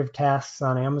administrative tasks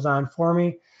on Amazon for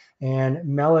me, and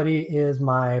Melody is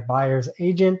my buyer's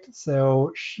agent.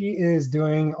 So she is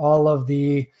doing all of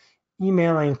the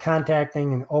emailing,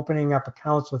 contacting, and opening up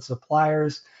accounts with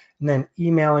suppliers, and then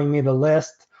emailing me the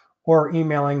list, or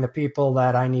emailing the people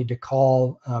that I need to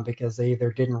call because they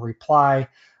either didn't reply.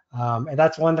 And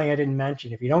that's one thing I didn't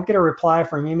mention. If you don't get a reply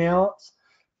from emails,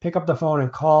 pick up the phone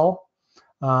and call.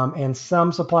 And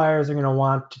some suppliers are going to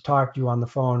want to talk to you on the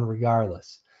phone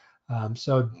regardless.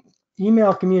 So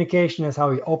email communication is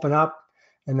how we open up,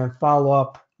 and then follow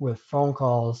up with phone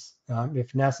calls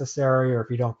if necessary, or if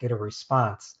you don't get a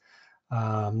response,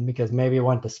 because maybe it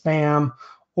went to spam,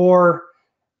 or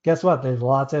guess what? There's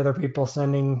lots of other people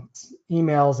sending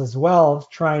emails as well,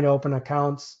 trying to open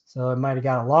accounts. So it might have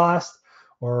gotten lost,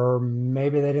 or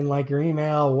maybe they didn't like your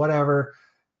email, whatever.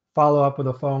 Follow up with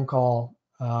a phone call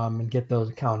and get those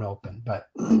account open. But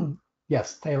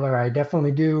yes, Taylor, I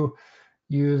definitely do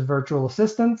use virtual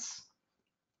assistants.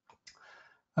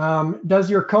 Does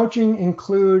your coaching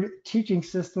include teaching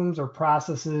systems or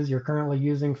processes you're currently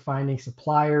using, finding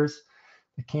suppliers,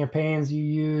 the campaigns you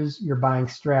use, your buying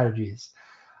strategies?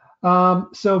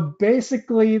 So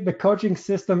basically, the coaching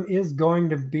system is going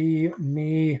to be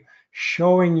me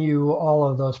showing you all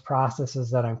of those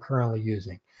processes that I'm currently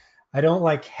using. I don't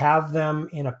have them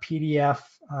in a PDF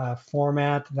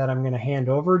format that I'm going to hand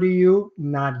over to you,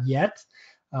 not yet.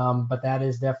 But that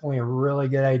is definitely a really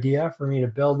good idea for me to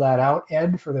build that out,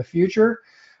 Ed, for the future.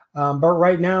 But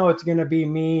right now, it's going to be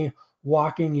me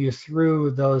walking you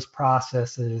through those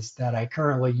processes that I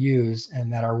currently use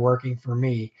and that are working for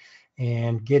me,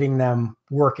 and getting them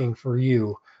working for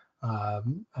you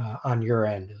on your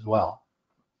end as well.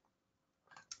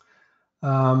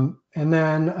 And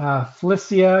then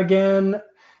Felicia again,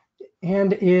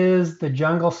 and is the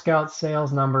Jungle Scout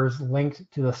sales numbers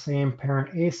linked to the same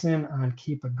parent ASIN on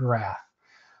Keep a Graph?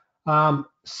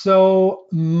 So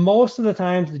most of the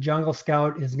times the Jungle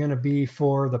Scout is going to be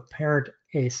for the parent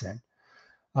ASIN.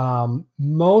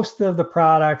 Most of the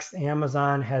products,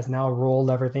 Amazon has now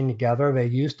rolled everything together. They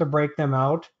used to break them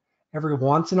out. Every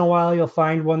once in a while, you'll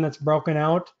find one that's broken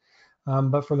out.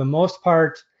 But for the most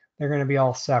part, they're going to be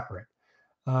all separate.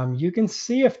 You can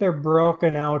see if they're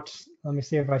broken out. Let me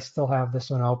see if I still have this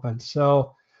one open.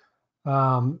 So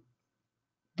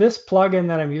this plugin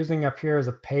that I'm using up here is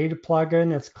a paid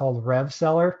plugin. It's called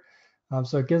RevSeller.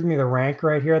 So it gives me the rank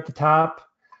right here at the top.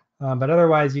 But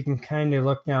otherwise, you can kind of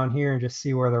look down here and just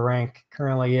see where the rank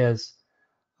currently is.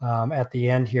 at the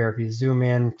end here. If you zoom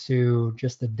in to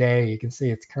just the day, you can see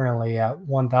it's currently at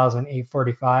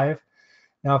 1,845.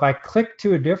 Now, if I click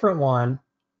to a different one,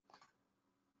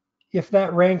 if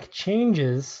that rank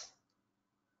changes,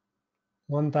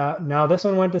 now this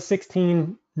one went to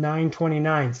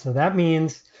 16,929. So that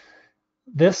means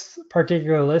this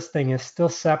particular listing is still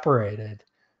separated.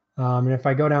 And if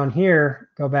I go down here,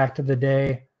 go back to the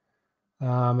day,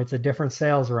 it's a different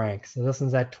sales rank. So this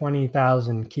one's at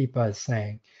 20,000, Keepa is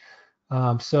saying.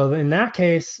 So in that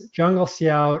case, Jungle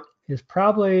Scout is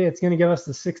probably, it's going to give us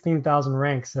the 16,000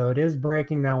 rank. So it is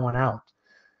breaking that one out.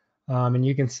 And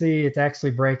you can see it's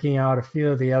actually breaking out a few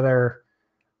of the other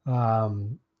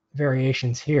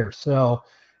variations here. So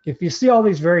if you see all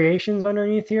these variations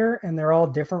underneath here and they're all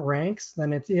different ranks,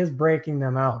 then it is breaking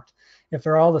them out. If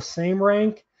they're all the same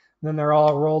rank, then they're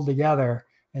all rolled together.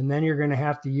 And then you're going to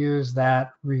have to use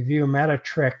that review meta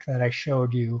trick that I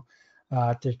showed you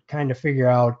to kind of figure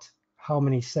out how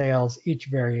many sales each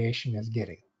variation is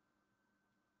getting.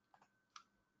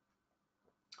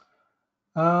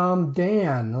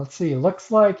 Dan, let's see.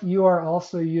 Looks like you are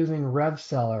also using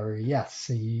RevSeller. Yes,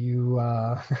 you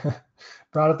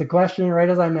brought up the question right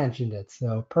as I mentioned it.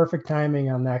 So perfect timing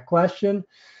on that question.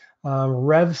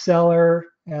 RevSeller,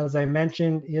 as I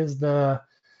mentioned, is the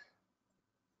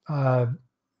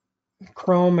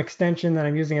Chrome extension that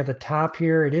I'm using at the top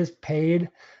here. It is paid.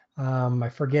 I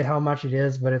forget how much it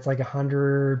is, but it's like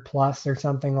 100 plus or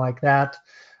something like that.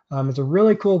 It's a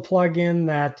really cool plugin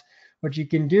that what you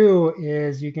can do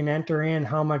is you can enter in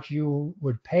how much you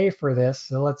would pay for this.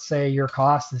 So let's say your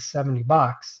cost is 70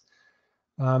 bucks,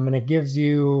 and it gives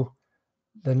you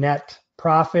the net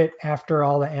profit after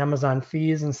all the Amazon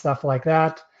fees and stuff like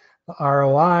that, the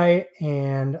ROI,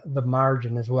 and the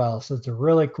margin as well. So it's a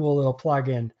really cool little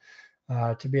plugin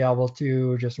to be able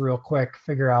to just real quick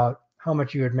figure out how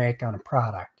much you would make on a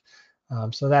product.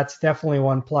 So that's definitely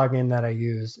one plugin that I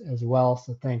use as well.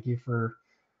 So thank you for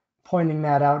pointing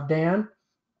that out, Dan.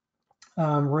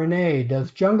 Renee,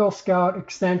 does Jungle Scout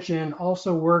extension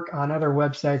also work on other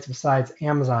websites besides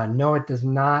Amazon? No, it does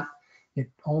not. It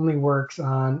only works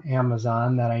on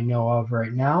Amazon that I know of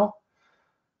right now.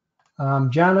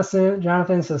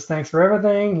 Jonathan says, thanks for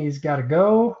everything. He's got to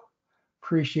go.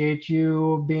 Appreciate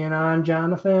you being on,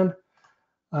 Jonathan.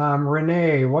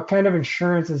 Renee, what kind of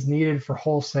insurance is needed for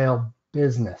wholesale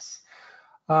business?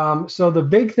 So the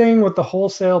big thing with the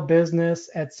wholesale business,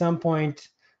 at some point,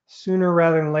 sooner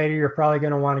rather than later, you're probably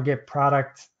going to want to get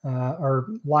product or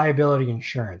liability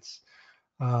insurance.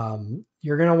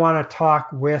 You're going to want to talk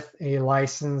with a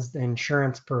licensed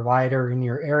insurance provider in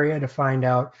your area to find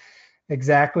out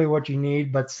exactly what you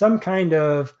need, but some kind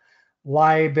of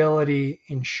liability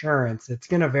insurance. It's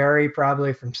going to vary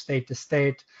probably from state to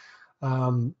state.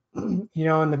 In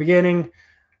the beginning,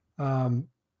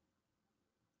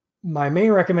 my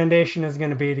main recommendation is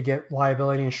going to be to get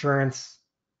liability insurance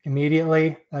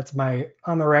immediately. That's my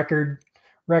on the record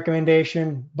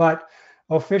recommendation. But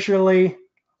officially,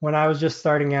 when I was just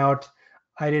starting out,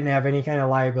 I didn't have any kind of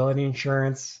liability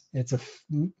insurance. It's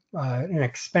an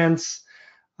expense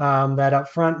that up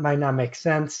front might not make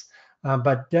sense.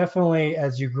 But definitely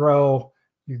as you grow,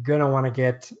 you're going to want to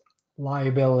get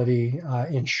liability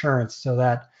insurance so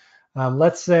that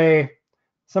let's say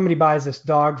somebody buys this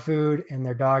dog food and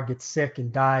their dog gets sick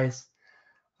and dies.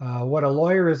 What a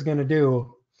lawyer is going to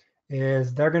do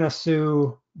is they're going to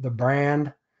sue the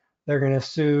brand, they're going to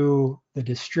sue the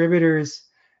distributors,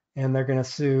 and they're going to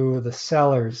sue the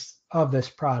sellers of this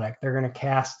product. They're going to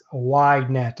cast a wide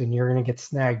net and you're going to get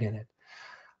snagged in it.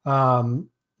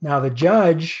 Now the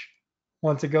judge,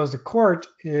 once it goes to court,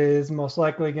 is most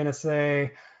likely going to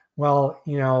say, well,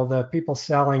 the people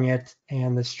selling it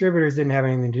and the distributors didn't have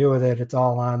anything to do with it. It's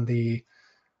all on the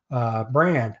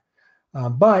brand.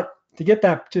 But to get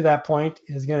that to that point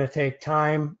is going to take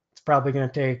time. It's probably going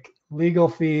to take legal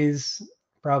fees,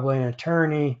 probably an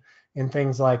attorney, and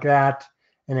things like that.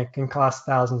 And it can cost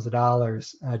thousands of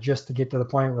dollars just to get to the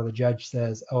point where the judge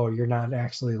says, oh, you're not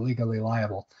actually legally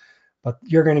liable, but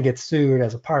you're going to get sued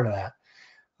as a part of that.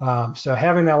 So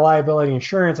having that liability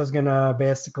insurance is going to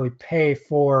basically pay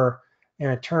for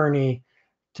an attorney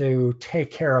to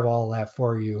take care of all that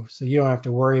for you. So you don't have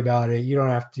to worry about it. You don't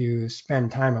have to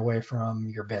spend time away from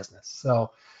your business.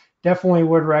 So definitely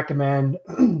would recommend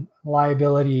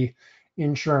liability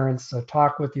insurance. So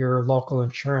talk with your local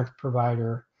insurance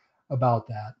provider about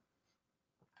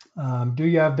that. Do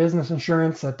you have business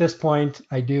insurance? At this point,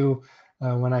 I do.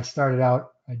 When I started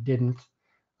out, I didn't.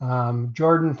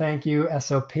 Jordan, thank you.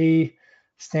 SOP,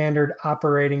 standard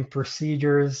operating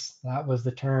procedures. That was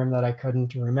the term that I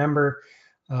couldn't remember.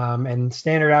 And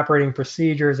standard operating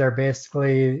procedures are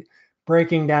basically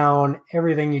breaking down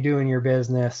everything you do in your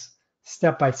business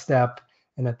step by step.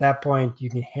 And at that point, you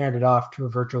can hand it off to a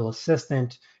virtual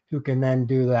assistant who can then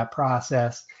do that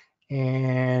process.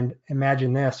 And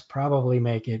imagine this, probably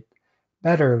make it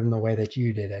better than the way that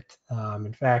you did it.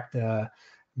 In fact,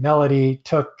 Melody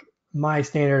took my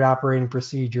standard operating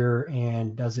procedure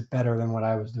and does it better than what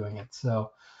I was doing it.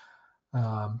 So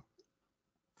um,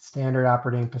 standard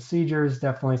operating procedure is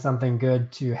definitely something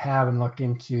good to have and look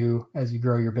into as you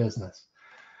grow your business.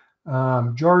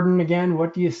 Jordan, again,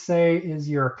 what do you say is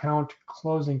your account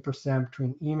closing percent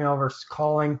between email versus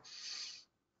calling?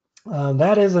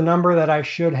 That is a number that I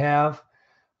should have.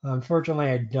 Unfortunately,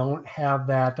 I don't have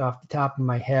that off the top of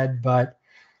my head, but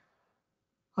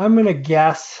I'm going to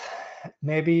guess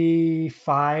maybe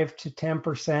 5 to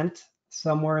 10%,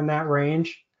 somewhere in that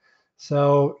range.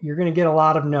 So you're going to get a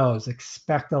lot of no's.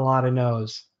 Expect a lot of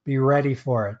no's. Be ready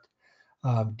for it.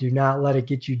 Do not let it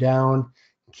get you down.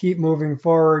 Keep moving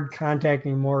forward,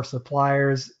 contacting more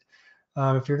suppliers.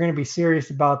 If you're going to be serious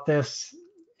about this,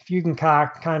 if you can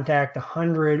contact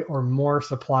 100 or more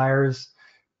suppliers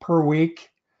per week,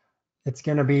 it's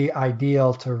going to be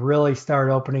ideal to really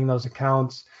start opening those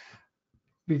accounts,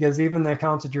 because even the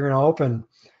accounts that you're going to open,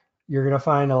 you're going to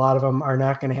find a lot of them are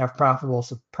not going to have profitable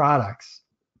products.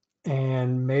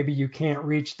 And maybe you can't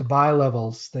reach the buy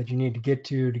levels that you need to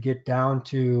get down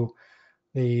to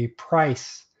the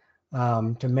price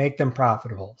to make them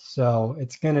profitable. So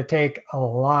it's going to take a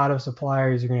lot of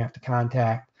suppliers you're going to have to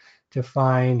contact to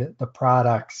find the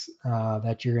products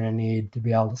that you're going to need to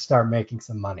be able to start making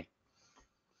some money.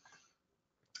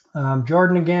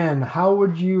 Jordan, again, how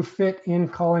would you fit in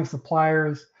calling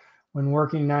suppliers when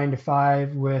working 9 to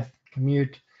 5 with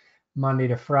commute Monday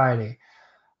to Friday?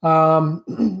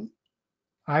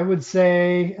 I would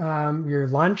say your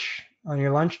lunch, on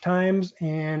your lunch times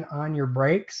and on your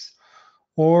breaks,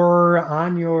 or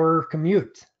on your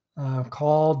commute.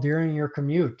 Call during your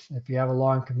commute if you have a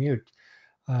long commute.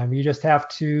 You just have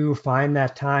to find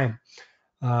that time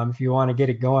if you want to get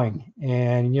it going.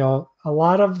 And a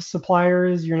lot of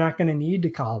suppliers, you're not going to need to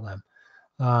call them,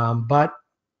 but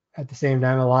at the same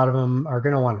time, a lot of them are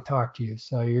going to want to talk to you.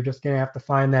 So you're just going to have to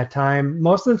find that time.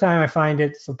 Most of the time, I find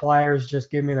it suppliers just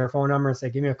give me their phone number and say,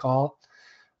 give me a call.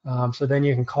 So then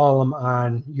you can call them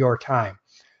on your time.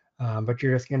 But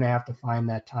you're just going to have to find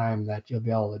that time that you'll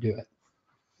be able to do it.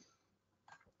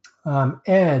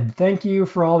 Ed, thank you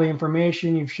for all the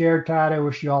information you've shared, Todd. I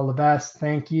wish you all the best.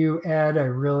 Thank you, Ed. I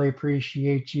really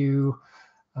appreciate you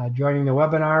joining the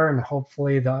webinar, and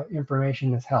hopefully the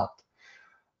information has helped.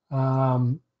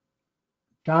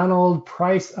 Donald,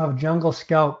 price of Jungle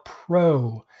Scout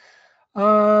Pro.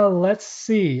 Let's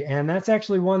see. And that's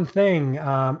actually one thing.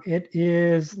 It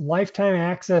is lifetime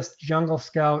access to Jungle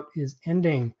Scout is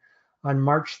ending on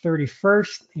March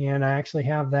 31st. And I actually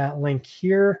have that link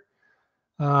here.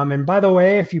 And by the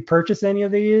way, if you purchase any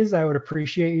of these, I would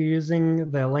appreciate you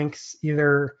using the links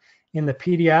either in the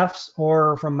PDFs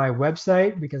or from my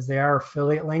website, because they are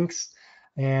affiliate links.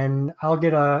 And I'll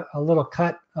get a little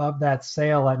cut of that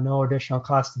sale at no additional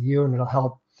cost to you, and it'll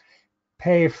help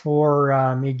pay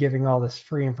for me giving all this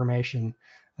free information,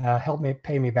 help me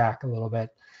pay me back a little bit.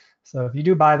 So if you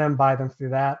do buy them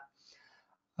through that.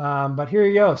 But here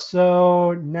you go.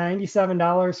 So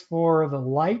 $97 for the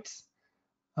Lite,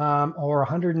 or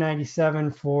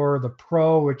 $197 for the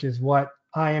Pro, which is what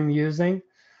I am using.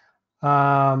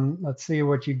 Let's see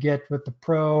what you get with the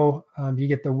Pro. You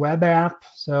get the web app.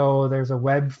 So there's a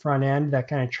web front end that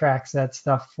kind of tracks that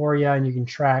stuff for you, and you can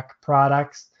track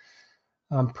products.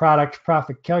 Product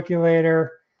profit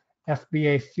calculator,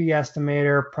 FBA fee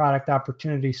estimator, product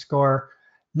opportunity score.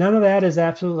 None of that is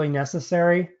absolutely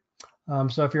necessary.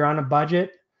 So if you're on a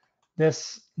budget,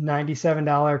 this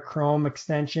 $97 Chrome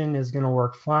extension is going to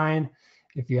work fine.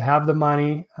 If you have the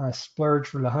money, splurge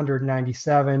for the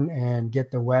 $197 and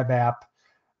get the web app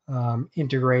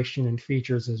integration and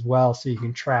features as well, so you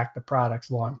can track the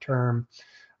products long term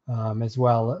as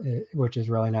well, which is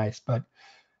really nice. But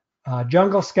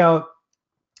Jungle Scout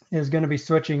is going to be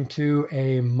switching to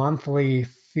a monthly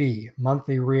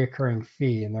reoccurring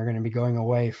fee, and they're going to be going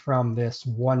away from this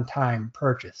one-time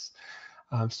purchase.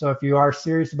 So if you are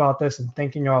serious about this and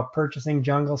thinking about purchasing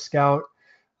Jungle Scout,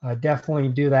 definitely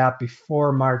do that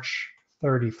before March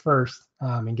 31st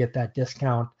and get that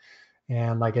discount.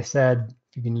 And like I said,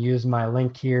 if you can use my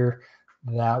link here,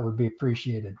 that would be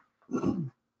appreciated.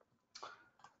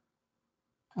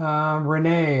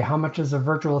 Renee, how much does a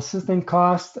virtual assistant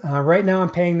cost? Right now I'm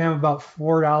paying them about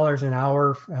 $4 an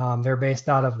hour. They're based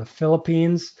out of the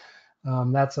Philippines.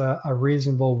 That's a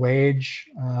reasonable wage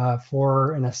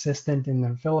for an assistant in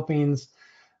the Philippines,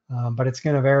 but it's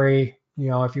going to vary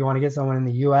If you want to get someone in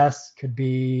the US, could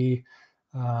be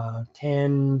 $10,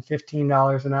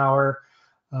 $15 an hour.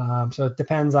 So it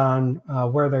depends on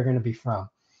where they're going to be from.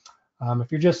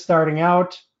 If you're just starting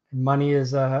out, money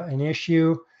is an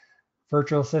issue.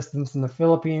 Virtual assistants in the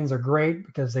Philippines are great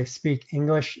because they speak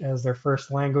English as their first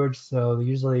language. So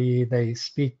usually they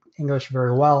speak English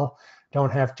very well,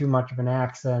 don't have too much of an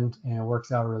accent, and it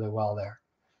works out really well there.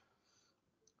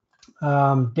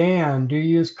 Dan, do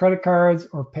you use credit cards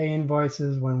or pay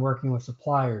invoices when working with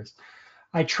suppliers?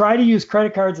 I try to use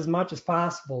credit cards as much as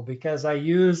possible because I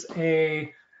use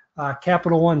a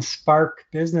Capital One Spark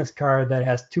business card that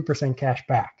has 2% cash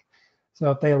back. So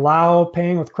if they allow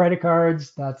paying with credit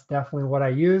cards, that's definitely what I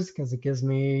use because it gives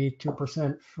me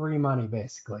 2% free money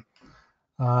basically.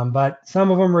 But some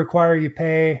of them require you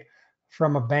pay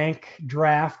from a bank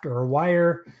draft or a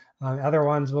wire. Other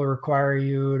ones will require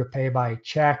you to pay by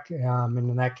check. And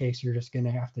in that case, you're just going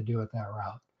to have to do it that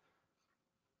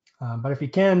route. But if you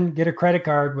can, get a credit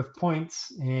card with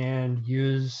points and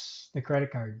use the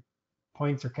credit card.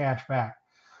 Points or cash back.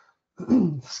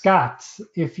 Scott,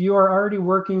 if you are already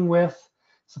working with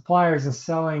suppliers and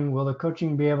selling, will the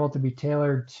coaching be able to be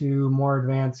tailored to more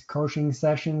advanced coaching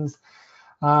sessions?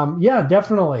 Yeah,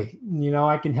 definitely.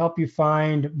 I can help you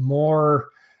find more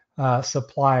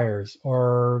suppliers,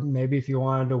 or maybe if you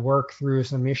wanted to work through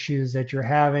some issues that you're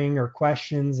having or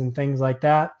questions and things like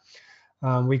that,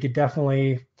 we could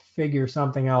definitely figure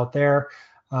something out there.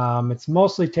 It's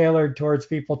mostly tailored towards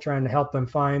people trying to help them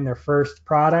find their first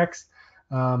products.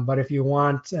 But if you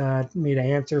want me to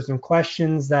answer some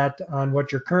questions on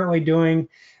what you're currently doing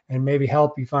and maybe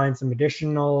help you find some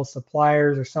additional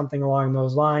suppliers or something along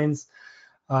those lines,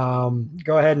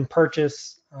 go ahead and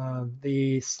purchase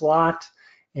the slot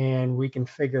and we can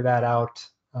figure that out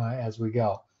as we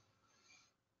go.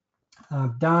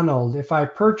 Donald, if I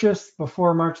purchase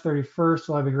before March 31st,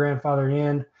 will I be grandfathered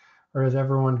in, or does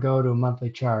everyone go to a monthly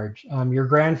charge? You're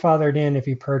grandfathered in if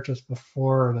you purchase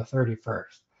before the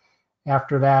 31st.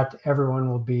 After that, everyone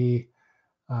will be,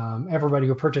 everybody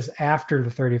who purchased after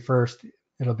the 31st,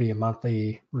 it'll be a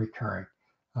monthly recurring,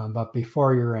 but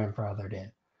before you're grandfathered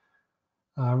in.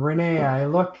 Renee, I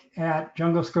look at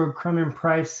Jungle Scope Chrome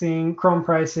pricing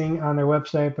on their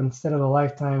website, but instead of the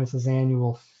lifetime, it says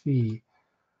annual fee.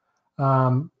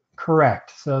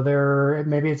 Correct. So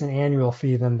maybe it's an annual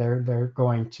fee, then they're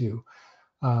going to,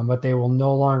 but they will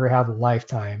no longer have a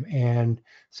lifetime. And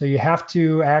so you have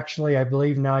to actually, I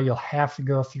believe now you'll have to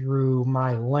go through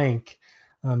my link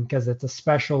because it's a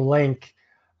special link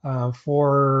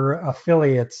for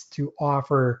affiliates to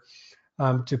offer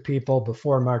to people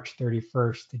before March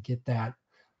 31st to get that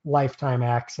lifetime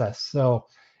access. So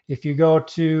if you go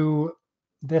to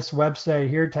this website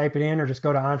here, type it in, or just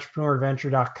go to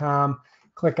entrepreneurventure.com,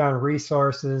 click on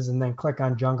resources, and then click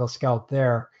on Jungle Scout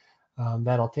there.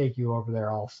 That'll take you over there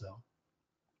also.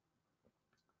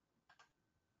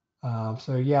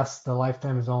 So yes, the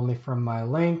lifetime is only from my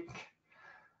link.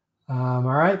 All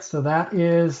right, so that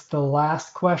is the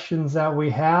last questions that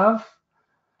we have.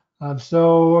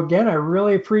 So again, I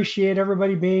really appreciate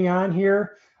everybody being on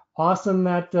here. Awesome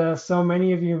that so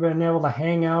many of you have been able to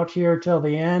hang out here till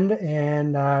the end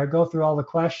and go through all the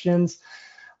questions.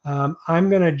 I'm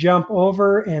going to jump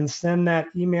over and send that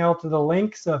email to the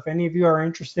link. So if any of you are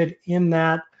interested in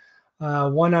that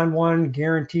one-on-one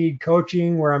guaranteed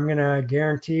coaching, where I'm going to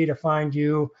guarantee to find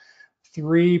you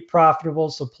 3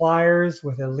 profitable suppliers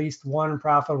with at least 1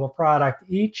 profitable product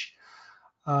each,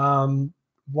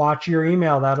 watch your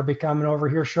email. That'll be coming over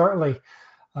here shortly.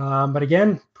 But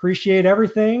again, appreciate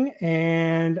everything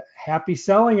and happy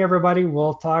selling, everybody.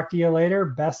 We'll talk to you later.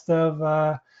 Best of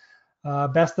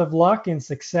luck and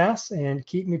success, and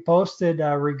keep me posted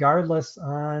regardless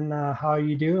on how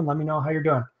you do, and let me know how you're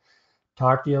doing.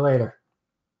 Talk to you later.